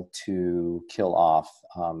oil to kill off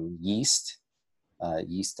yeast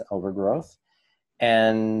overgrowth,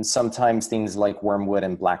 and sometimes things like wormwood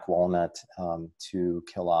and black walnut to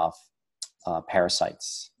kill off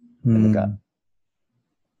parasites in the gut.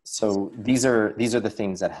 So these are the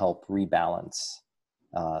things that help rebalance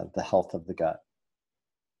the health of the gut.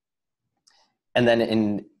 And then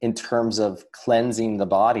in terms of cleansing the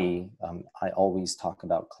body, I always talk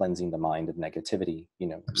about cleansing the mind of negativity.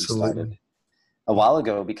 We started a while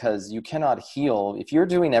ago, because you cannot heal if you're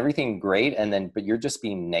doing everything great but you're just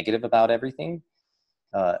being negative about everything.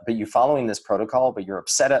 But you're following this protocol, but you're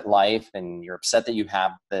upset at life and you're upset that you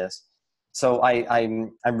have this. So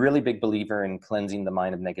I'm a really big believer in cleansing the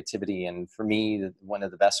mind of negativity. And for me, one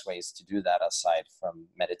of the best ways to do that, aside from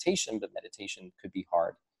meditation, but meditation could be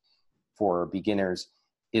hard for beginners,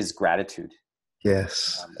 is gratitude.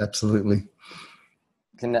 Yes, absolutely.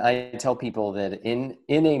 Can I tell people that in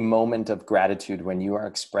a moment of gratitude, when you are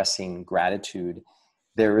expressing gratitude,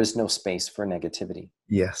 there is no space for negativity.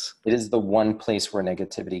 Yes. It is the one place where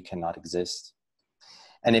negativity cannot exist.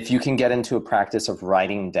 And if you can get into a practice of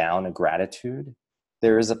writing down a gratitude,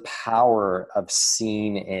 there is a power of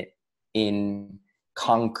seeing it in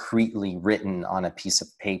concretely written on a piece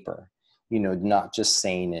of paper, not just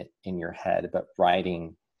saying it in your head, but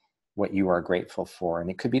writing what you are grateful for. And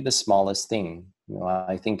it could be the smallest thing.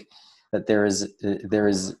 I think that there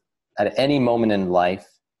is at any moment in life,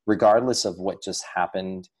 regardless of what just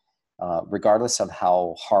happened, regardless of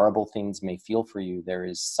how horrible things may feel for you, there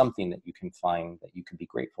is something that you can find that you can be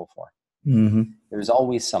grateful for. Mm-hmm. There's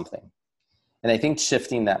always something. And I think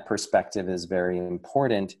shifting that perspective is very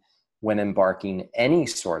important when embarking any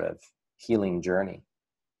sort of healing journey,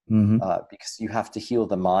 because you have to heal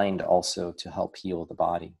the mind also to help heal the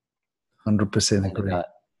body. 100% agree.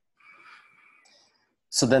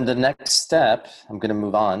 So then the next step, I'm going to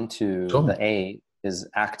move on to the A, is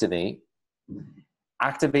activate.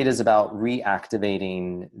 Activate is about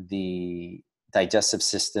reactivating the digestive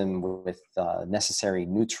system with necessary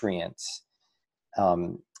nutrients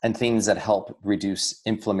and things that help reduce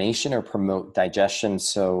inflammation or promote digestion.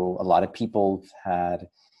 So a lot of people have had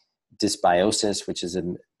dysbiosis, which is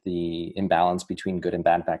the imbalance between good and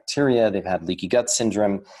bad bacteria. They've had leaky gut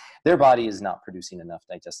syndrome. Their body is not producing enough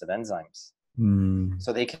digestive enzymes.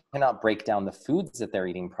 So they cannot break down the foods that they're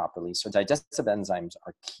eating properly. So digestive enzymes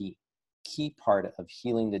are key part of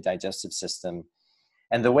healing the digestive system.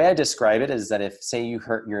 And the way I describe it is that if, say, you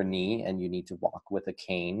hurt your knee and you need to walk with a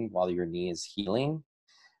cane while your knee is healing,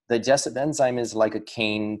 the digestive enzyme is like a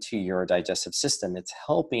cane to your digestive system. It's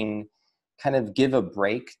helping kind of give a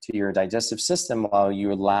break to your digestive system while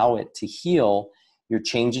you allow it to heal. You're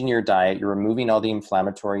changing your diet. You're removing all the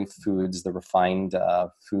inflammatory foods, the refined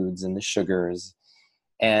foods and the sugars,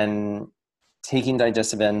 and taking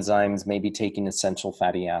digestive enzymes, maybe taking essential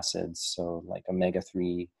fatty acids, so like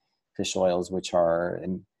omega-3 fish oils, which are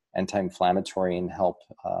anti-inflammatory and help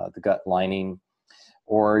the gut lining.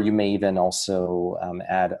 Or you may even also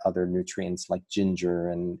add other nutrients like ginger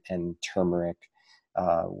and turmeric,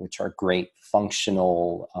 which are great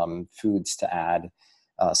functional foods to add,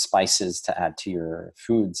 spices to add to your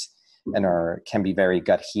foods, and can be very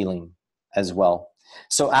gut healing as well.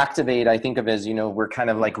 So activate, I think of as, we're kind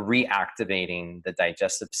of like reactivating the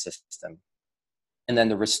digestive system. And then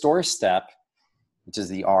the restore step, which is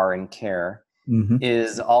the R in care, Mm-hmm.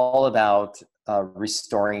 is all about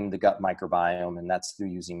restoring the gut microbiome. And that's through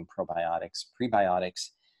using probiotics, prebiotics,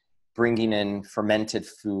 bringing in fermented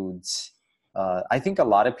foods. I think a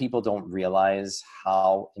lot of people don't realize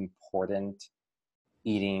how important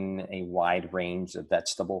eating a wide range of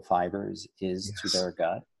vegetable fibers is to their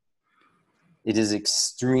gut. It is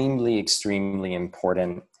extremely, extremely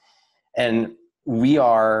important. And we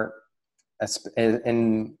are,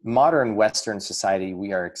 in modern Western society,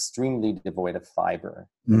 we are extremely devoid of fiber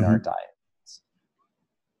in our diets.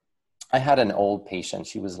 I had an old patient.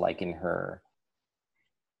 She was like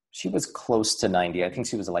she was close to 90. I think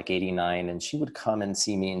she was like 89. And she would come and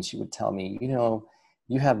see me and she would tell me,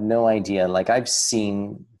 you have no idea. Like, I've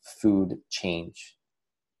seen food change.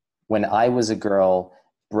 When I was a girl,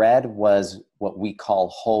 bread was what we call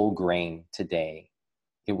whole grain today.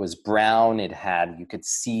 It was brown. You could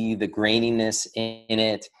see the graininess in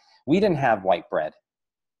it. We didn't have white bread.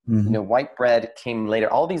 White bread came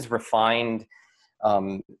later. All these refined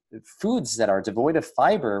foods that are devoid of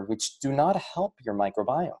fiber, which do not help your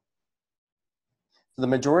microbiome. So the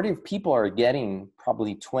majority of people are getting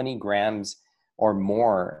probably 20 grams or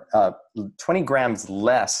more, 20 grams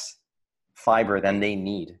less fiber than they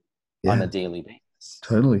need on a daily basis.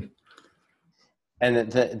 Totally.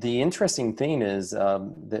 And the interesting thing is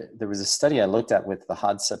there was a study I looked at with the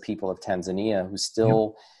Hadza people of Tanzania who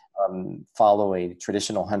still follow a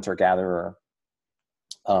traditional hunter-gatherer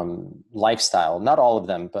lifestyle. Not all of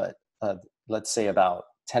them, but let's say about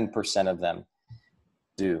 10% of them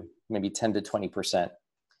do, maybe 10 to 20%.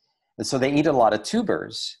 And so they eat a lot of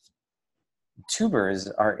tubers. Tubers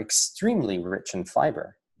are extremely rich in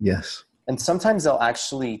fiber. Yes. And sometimes they'll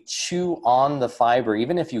actually chew on the fiber,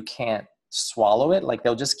 even if you can't swallow it. Like,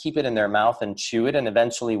 they'll just keep it in their mouth and chew it. And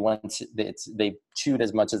eventually, once they've chewed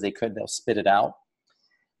as much as they could, they'll spit it out.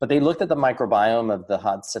 But they looked at the microbiome of the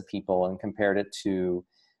Hadza people and compared it to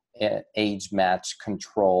age-matched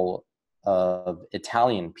control of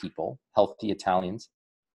Italian people, healthy Italians.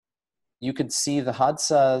 You could see the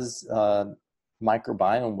Hadza's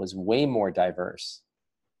microbiome was way more diverse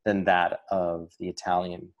than that of the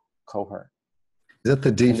Italian cohort. Is that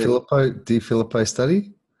the Di Filippo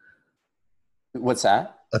study? What's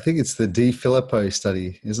that? I think it's the Di Filippo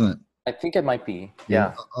study, isn't it? I think it might be.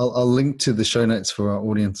 Yeah. I'll link to the show notes for our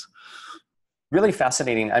audience. Really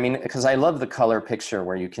fascinating. I mean, because I love the color picture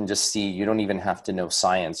where you can just see, you don't even have to know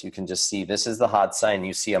science. You can just see, this is the Hadza, and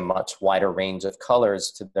you see a much wider range of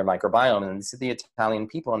colors to their microbiome. And this is the Italian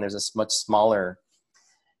people, and there's a much smaller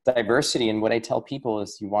diversity. And what I tell people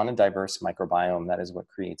is, you want a diverse microbiome. That is what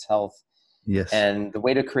creates health. Yes. And the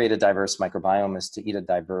way to create a diverse microbiome is to eat a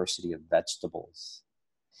diversity of vegetables.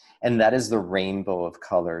 And that is the rainbow of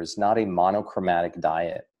colors, not a monochromatic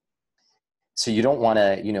diet. So you don't want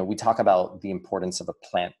to, we talk about the importance of a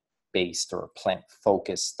plant-based or a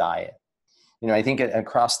plant-focused diet. I think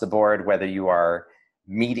across the board, whether you are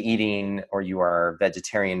meat eating or you are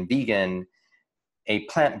vegetarian, vegan, a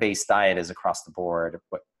plant-based diet is across the board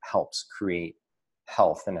what helps create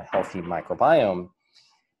health and a healthy microbiome.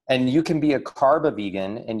 And you can be a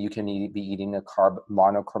carb-a-vegan, and you can be eating a carb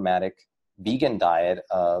monochromatic vegan diet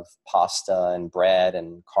of pasta and bread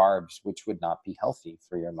and carbs, which would not be healthy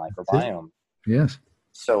for your microbiome. Yes.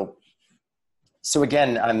 So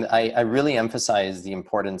again, I really emphasize the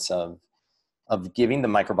importance of giving the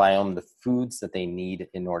microbiome the foods that they need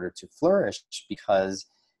in order to flourish, because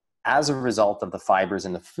as a result of the fibers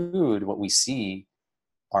in the food, what we see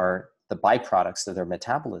are the byproducts of their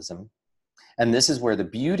metabolism. And this is where the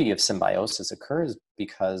beauty of symbiosis occurs,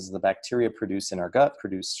 because the bacteria produced in our gut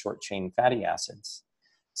produce short-chain fatty acids,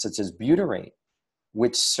 such as butyrate,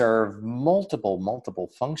 which serve multiple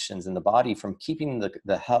functions in the body, from keeping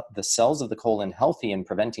the cells of the colon healthy and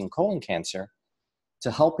preventing colon cancer,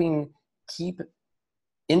 to helping keep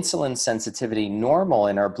insulin sensitivity normal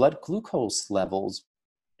and our blood glucose levels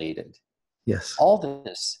rated. Yes. All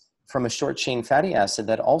this from a short-chain fatty acid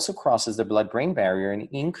that also crosses the blood-brain barrier and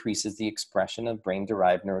increases the expression of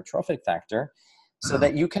brain-derived neurotrophic factor, so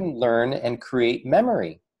that you can learn and create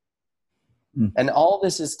memory. And all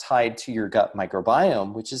this is tied to your gut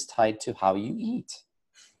microbiome, which is tied to how you eat.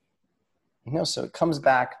 So it comes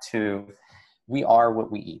back to, we are what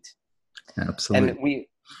we eat. Absolutely. And we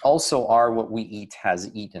also are what we eat has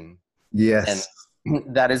eaten. Yes.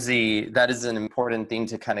 And that is an important thing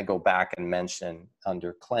to kind of go back and mention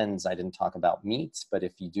under cleanse. I didn't talk about meat, but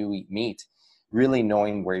if you do eat meat, really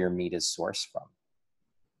knowing where your meat is sourced from,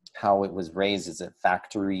 how it was raised. Is it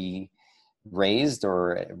factory raised,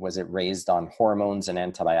 or was it raised on hormones and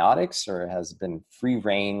antibiotics, or has it been free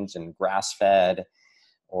range and grass fed,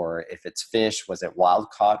 or if it's fish, was it wild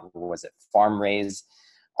caught or was it farm raised?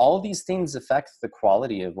 All of these things affect the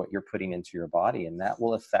quality of what you're putting into your body, and that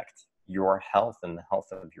will affect your health and the health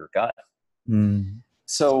of your gut. Mm.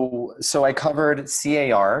 So I covered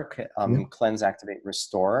CAR, Yeah. Cleanse, Activate,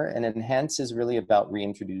 Restore, and Enhance is really about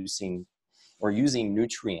reintroducing or using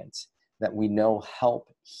nutrients that we know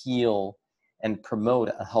help heal and promote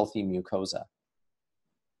a healthy mucosa.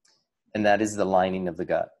 And that is the lining of the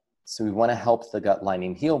gut. So we want to help the gut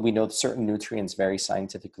lining heal. We know certain nutrients very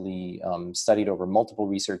scientifically studied over multiple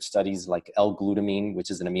research studies, like L-glutamine,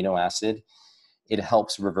 which is an amino acid. It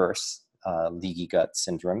helps reverse leaky gut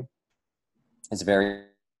syndrome. It's very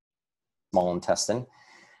small intestine.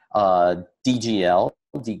 DGL,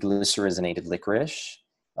 deglycerinated licorice,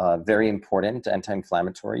 very important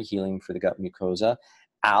anti-inflammatory, healing for the gut mucosa.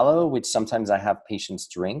 Aloe, which sometimes I have patients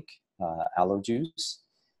drink, aloe juice,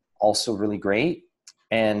 also really great.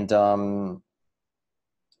 And I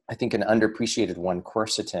think an underappreciated one,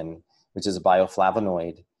 quercetin, which is a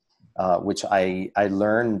bioflavonoid, which I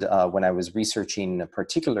learned when I was researching a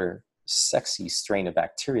particular sexy strain of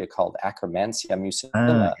bacteria called Akkermansia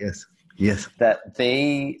mucilata. Yes. Yes. That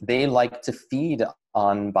they like to feed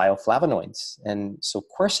on bioflavonoids. And so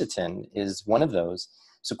quercetin is one of those.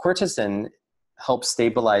 So quercetin helps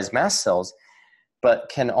stabilize mast cells, but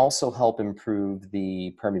can also help improve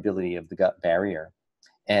the permeability of the gut barrier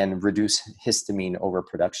and reduce histamine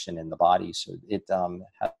overproduction in the body. So it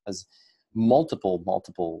has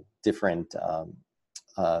multiple different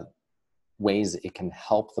ways it can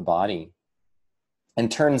help the body.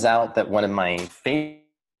 And turns out that one of my favorite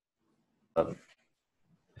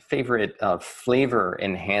flavor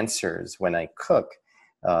enhancers when I cook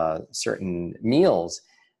certain meals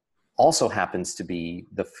also happens to be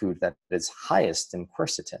the food that is highest in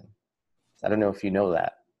quercetin. I don't know if you know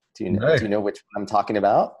that. Do you No, know which one I'm talking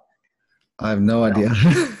about? I have no idea.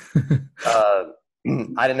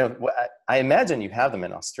 I don't know. I imagine you have them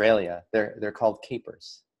in Australia. They're called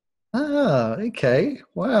capers. Okay.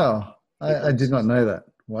 Wow. I did Capers. not know that.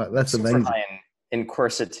 Wow, that's Super amazing. high in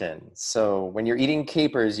quercetin. So when you're eating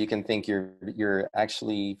capers, you can think you're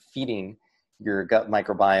actually feeding your gut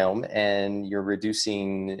microbiome and you're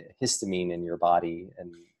reducing histamine in your body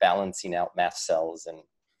and balancing out mast cells. And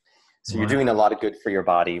so you're Wow. doing a lot of good for your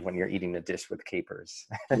body when you're eating a dish with capers.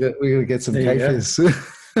 We're going to get some There you go. capers.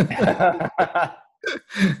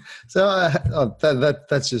 So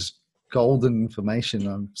that's just golden information.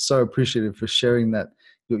 I'm so appreciative for sharing that,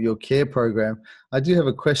 your care program. I do have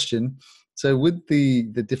a question. So with the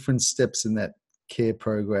different steps in that care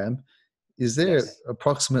program, is there Yes.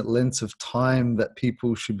 approximate lengths of time that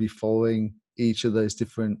people should be following each of those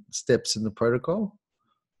different steps in the protocol?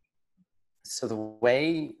 So the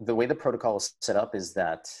way the protocol is set up is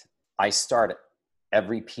that I start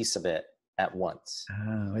every piece of it at once.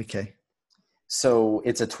 Okay. So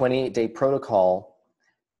it's a 28-day protocol.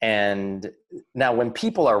 And now when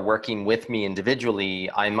people are working with me individually,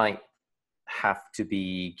 I might have to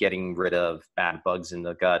be getting rid of bad bugs in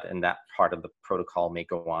the gut, and that part of the protocol may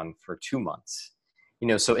go on for 2 months.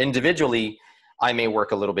 So individually, I may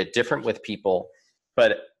work a little bit different with people,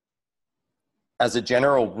 but as a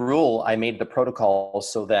general rule, I made the protocol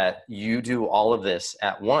so that you do all of this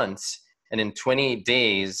at once, and in 28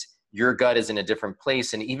 days, your gut is in a different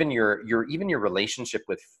place, and even your relationship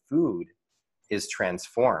with food is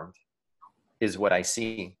transformed, is what I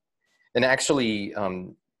see. And actually,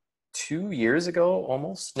 2 years ago,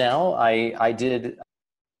 almost now, I did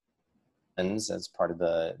as part of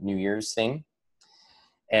the New Year's thing,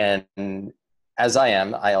 and as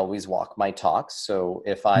I always walk my talk. So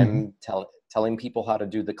if I'm telling people how to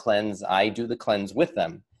do the cleanse, I do the cleanse with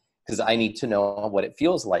them because I need to know what it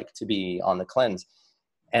feels like to be on the cleanse.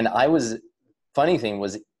 And funny thing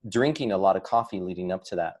was drinking a lot of coffee leading up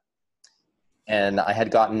to that. And I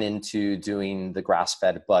had gotten into doing the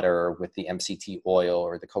grass-fed butter with the MCT oil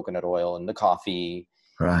or the coconut oil and the coffee.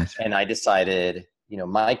 Right. And I decided,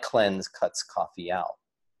 my cleanse cuts coffee out.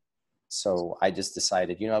 So I just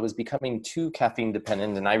decided, I was becoming too caffeine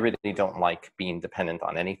dependent, and I really don't like being dependent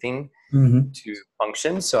on anything to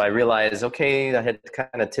function. So I realized, okay, I had to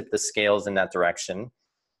kind of tip the scales in that direction.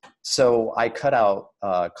 So I cut out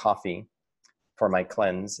coffee for my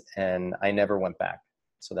cleanse, and I never went back.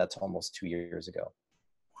 So that's almost 2 years ago.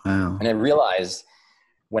 Wow. And I realized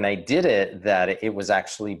when I did it that it was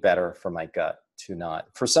actually better for my gut to not,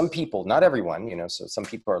 for some people, not everyone, so some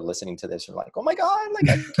people are listening to this and like, oh my God,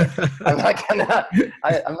 I'm not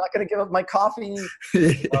gonna give up my coffee.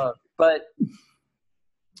 But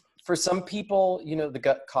for some people, the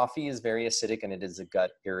gut coffee is very acidic and it is a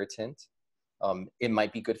gut irritant. It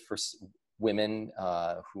might be good for women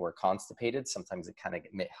who are constipated. Sometimes it kind of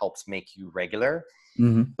helps make you regular.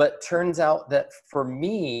 Mm-hmm. But turns out that for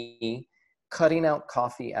me, cutting out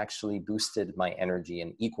coffee actually boosted my energy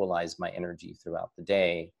and equalized my energy throughout the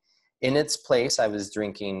day. In its place, I was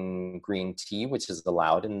drinking green tea, which is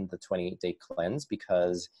allowed in the 28-day cleanse,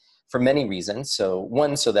 because for many reasons. So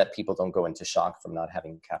one, so that people don't go into shock from not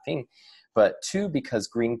having caffeine, but two, because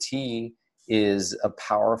green tea is a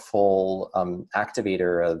powerful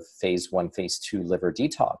activator of phase 1, phase 2 liver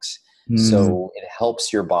detox. So it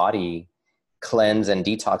helps your body cleanse and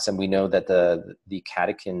detox. And we know that the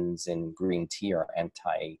catechins in green tea are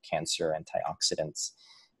anti-cancer, antioxidants,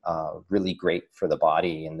 really great for the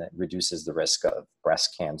body, and that reduces the risk of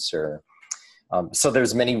breast cancer. So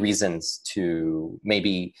there's many reasons to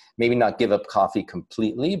maybe not give up coffee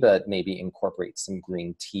completely, but maybe incorporate some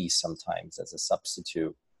green tea sometimes as a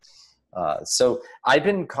substitute. So I've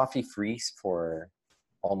been coffee free for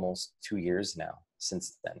almost 2 years now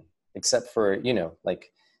since then, except for,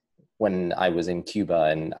 like when I was in Cuba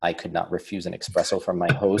and I could not refuse an espresso from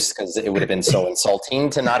my host because it would have been so insulting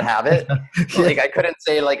to not have it. Yeah. Like I couldn't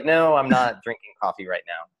say like, no, I'm not drinking coffee right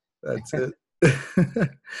now. That's it.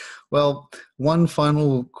 Well, one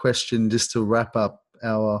final question just to wrap up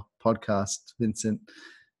our podcast, Vincent.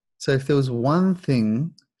 So if there was one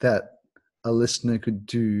thing that a listener could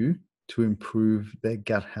do to improve their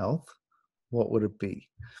gut health, what would it be?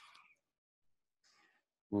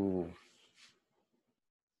 Ooh.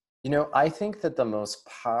 I think that the most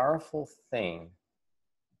powerful thing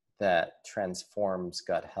that transforms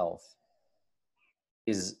gut health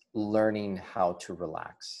is learning how to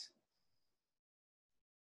relax.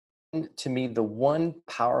 And to me, the one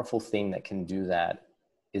powerful thing that can do that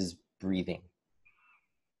is breathing.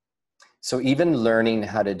 So even learning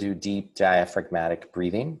how to do deep diaphragmatic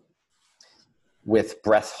breathing with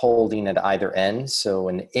breath holding at either end. So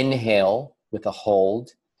an inhale with a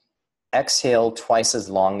hold, exhale twice as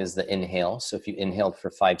long as the inhale. So if you inhaled for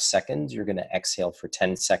 5 seconds, you're going to exhale for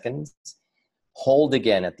 10 seconds. Hold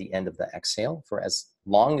again at the end of the exhale for as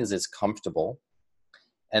long as it's comfortable.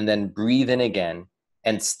 And then breathe in again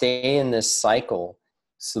and stay in this cycle.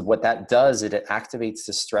 So what that does, it activates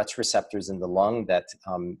the stretch receptors in the lung that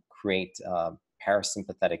create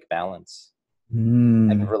parasympathetic balance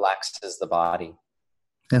and relaxes the body.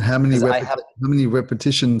 And how many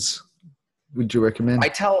repetitions would you recommend?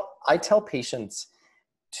 I tell patients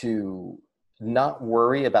to not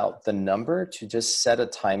worry about the number, to just set a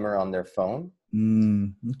timer on their phone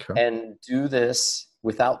Okay. and do this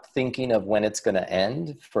without thinking of when it's going to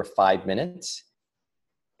end for 5 minutes.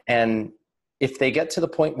 And if they get to the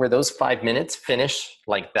point where those 5 minutes finish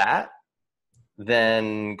like that,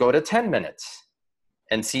 then go to 10 minutes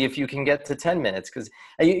and see if you can get to 10 minutes. Because,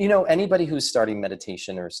 anybody who's starting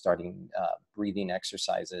meditation or starting breathing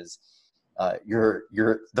exercises,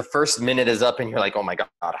 the first minute is up and you're like, oh my God,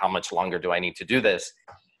 how much longer do I need to do this?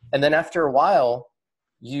 And then after a while,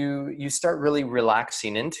 you start really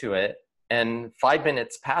relaxing into it. And 5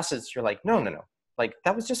 minutes passes, you're like, no. Like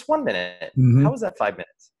that was just 1 minute. How was that 5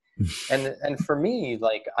 minutes? And for me,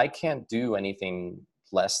 like I can't do anything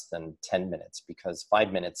less than 10 minutes because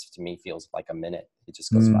 5 minutes to me feels like a minute. It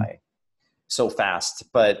just goes by so fast.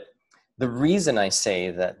 But the reason I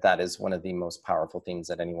say that is one of the most powerful things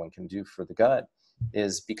that anyone can do for the gut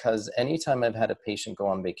is because anytime I've had a patient go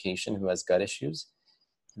on vacation who has gut issues,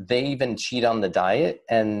 they even cheat on the diet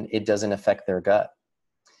and it doesn't affect their gut.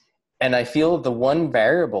 And I feel the one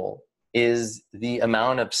variable is the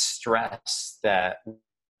amount of stress that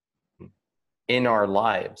in our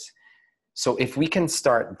lives. So if we can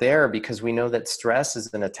start there, because we know that stress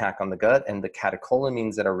is an attack on the gut and the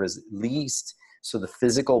catecholamines that are released, so the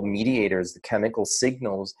physical mediators, the chemical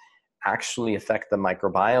signals actually affect the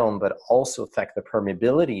microbiome, but also affect the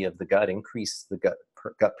permeability of the gut, increase the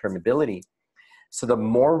gut permeability. So the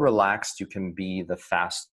more relaxed you can be, the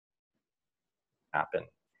faster it happen.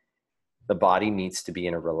 The body needs to be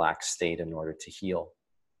in a relaxed state in order to heal.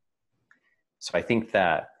 So I think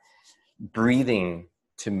that breathing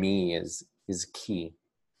to me is key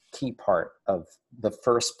part of the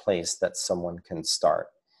first place that someone can start.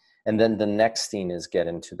 And then the next thing is get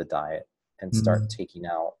into the diet and start taking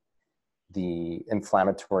out the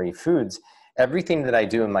inflammatory foods. Everything that I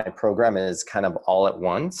do in my program is kind of all at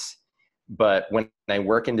once. But when I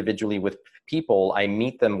work individually with people, I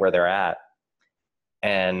meet them where they're at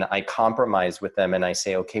and I compromise with them and I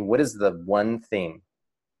say, okay, what is the one thing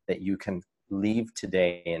that you can leave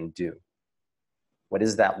today and do? What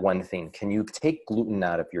is that one thing? Can you take gluten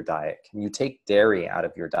out of your diet? Can you take dairy out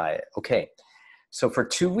of your diet? Okay. So for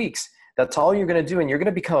 2 weeks, that's all you're going to do. And you're going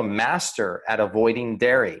to become a master at avoiding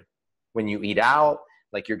dairy. When you eat out,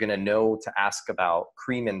 Like you're going to know to ask about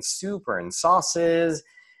cream and soup or in sauces.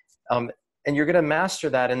 And you're going to master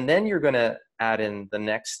that. And then you're going to add in the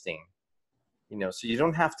next thing, you know, so you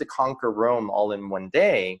don't have to conquer Rome all in one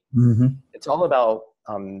day. Mm-hmm. It's all about,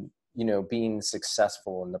 you know, being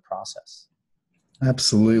successful in the process.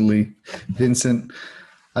 Absolutely. Vincent,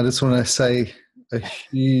 I just want to say a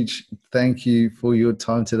huge thank you for your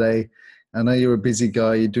time today. I know you're a busy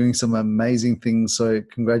guy. You're doing some amazing things. So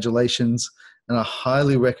congratulations. And I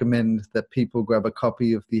highly recommend that people grab a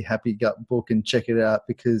copy of the Happy Gut book and check it out,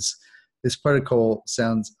 because this protocol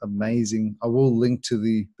sounds amazing. I will link to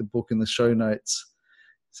the book in the show notes.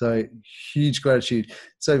 So huge gratitude.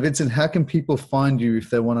 So Vincent, how can people find you if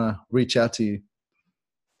they want to reach out to you?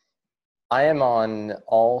 I am on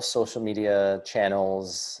all social media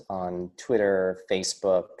channels, on Twitter,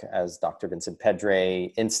 Facebook as Dr. Vincent Pedre,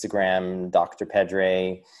 Instagram, Dr.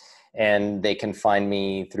 Pedre, and they can find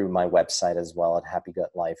me through my website as well at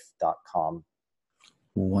happygutlife.com.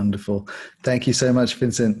 Wonderful. Thank you so much,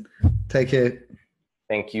 Vincent. Take care.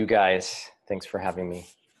 Thank you guys. Thanks for having me.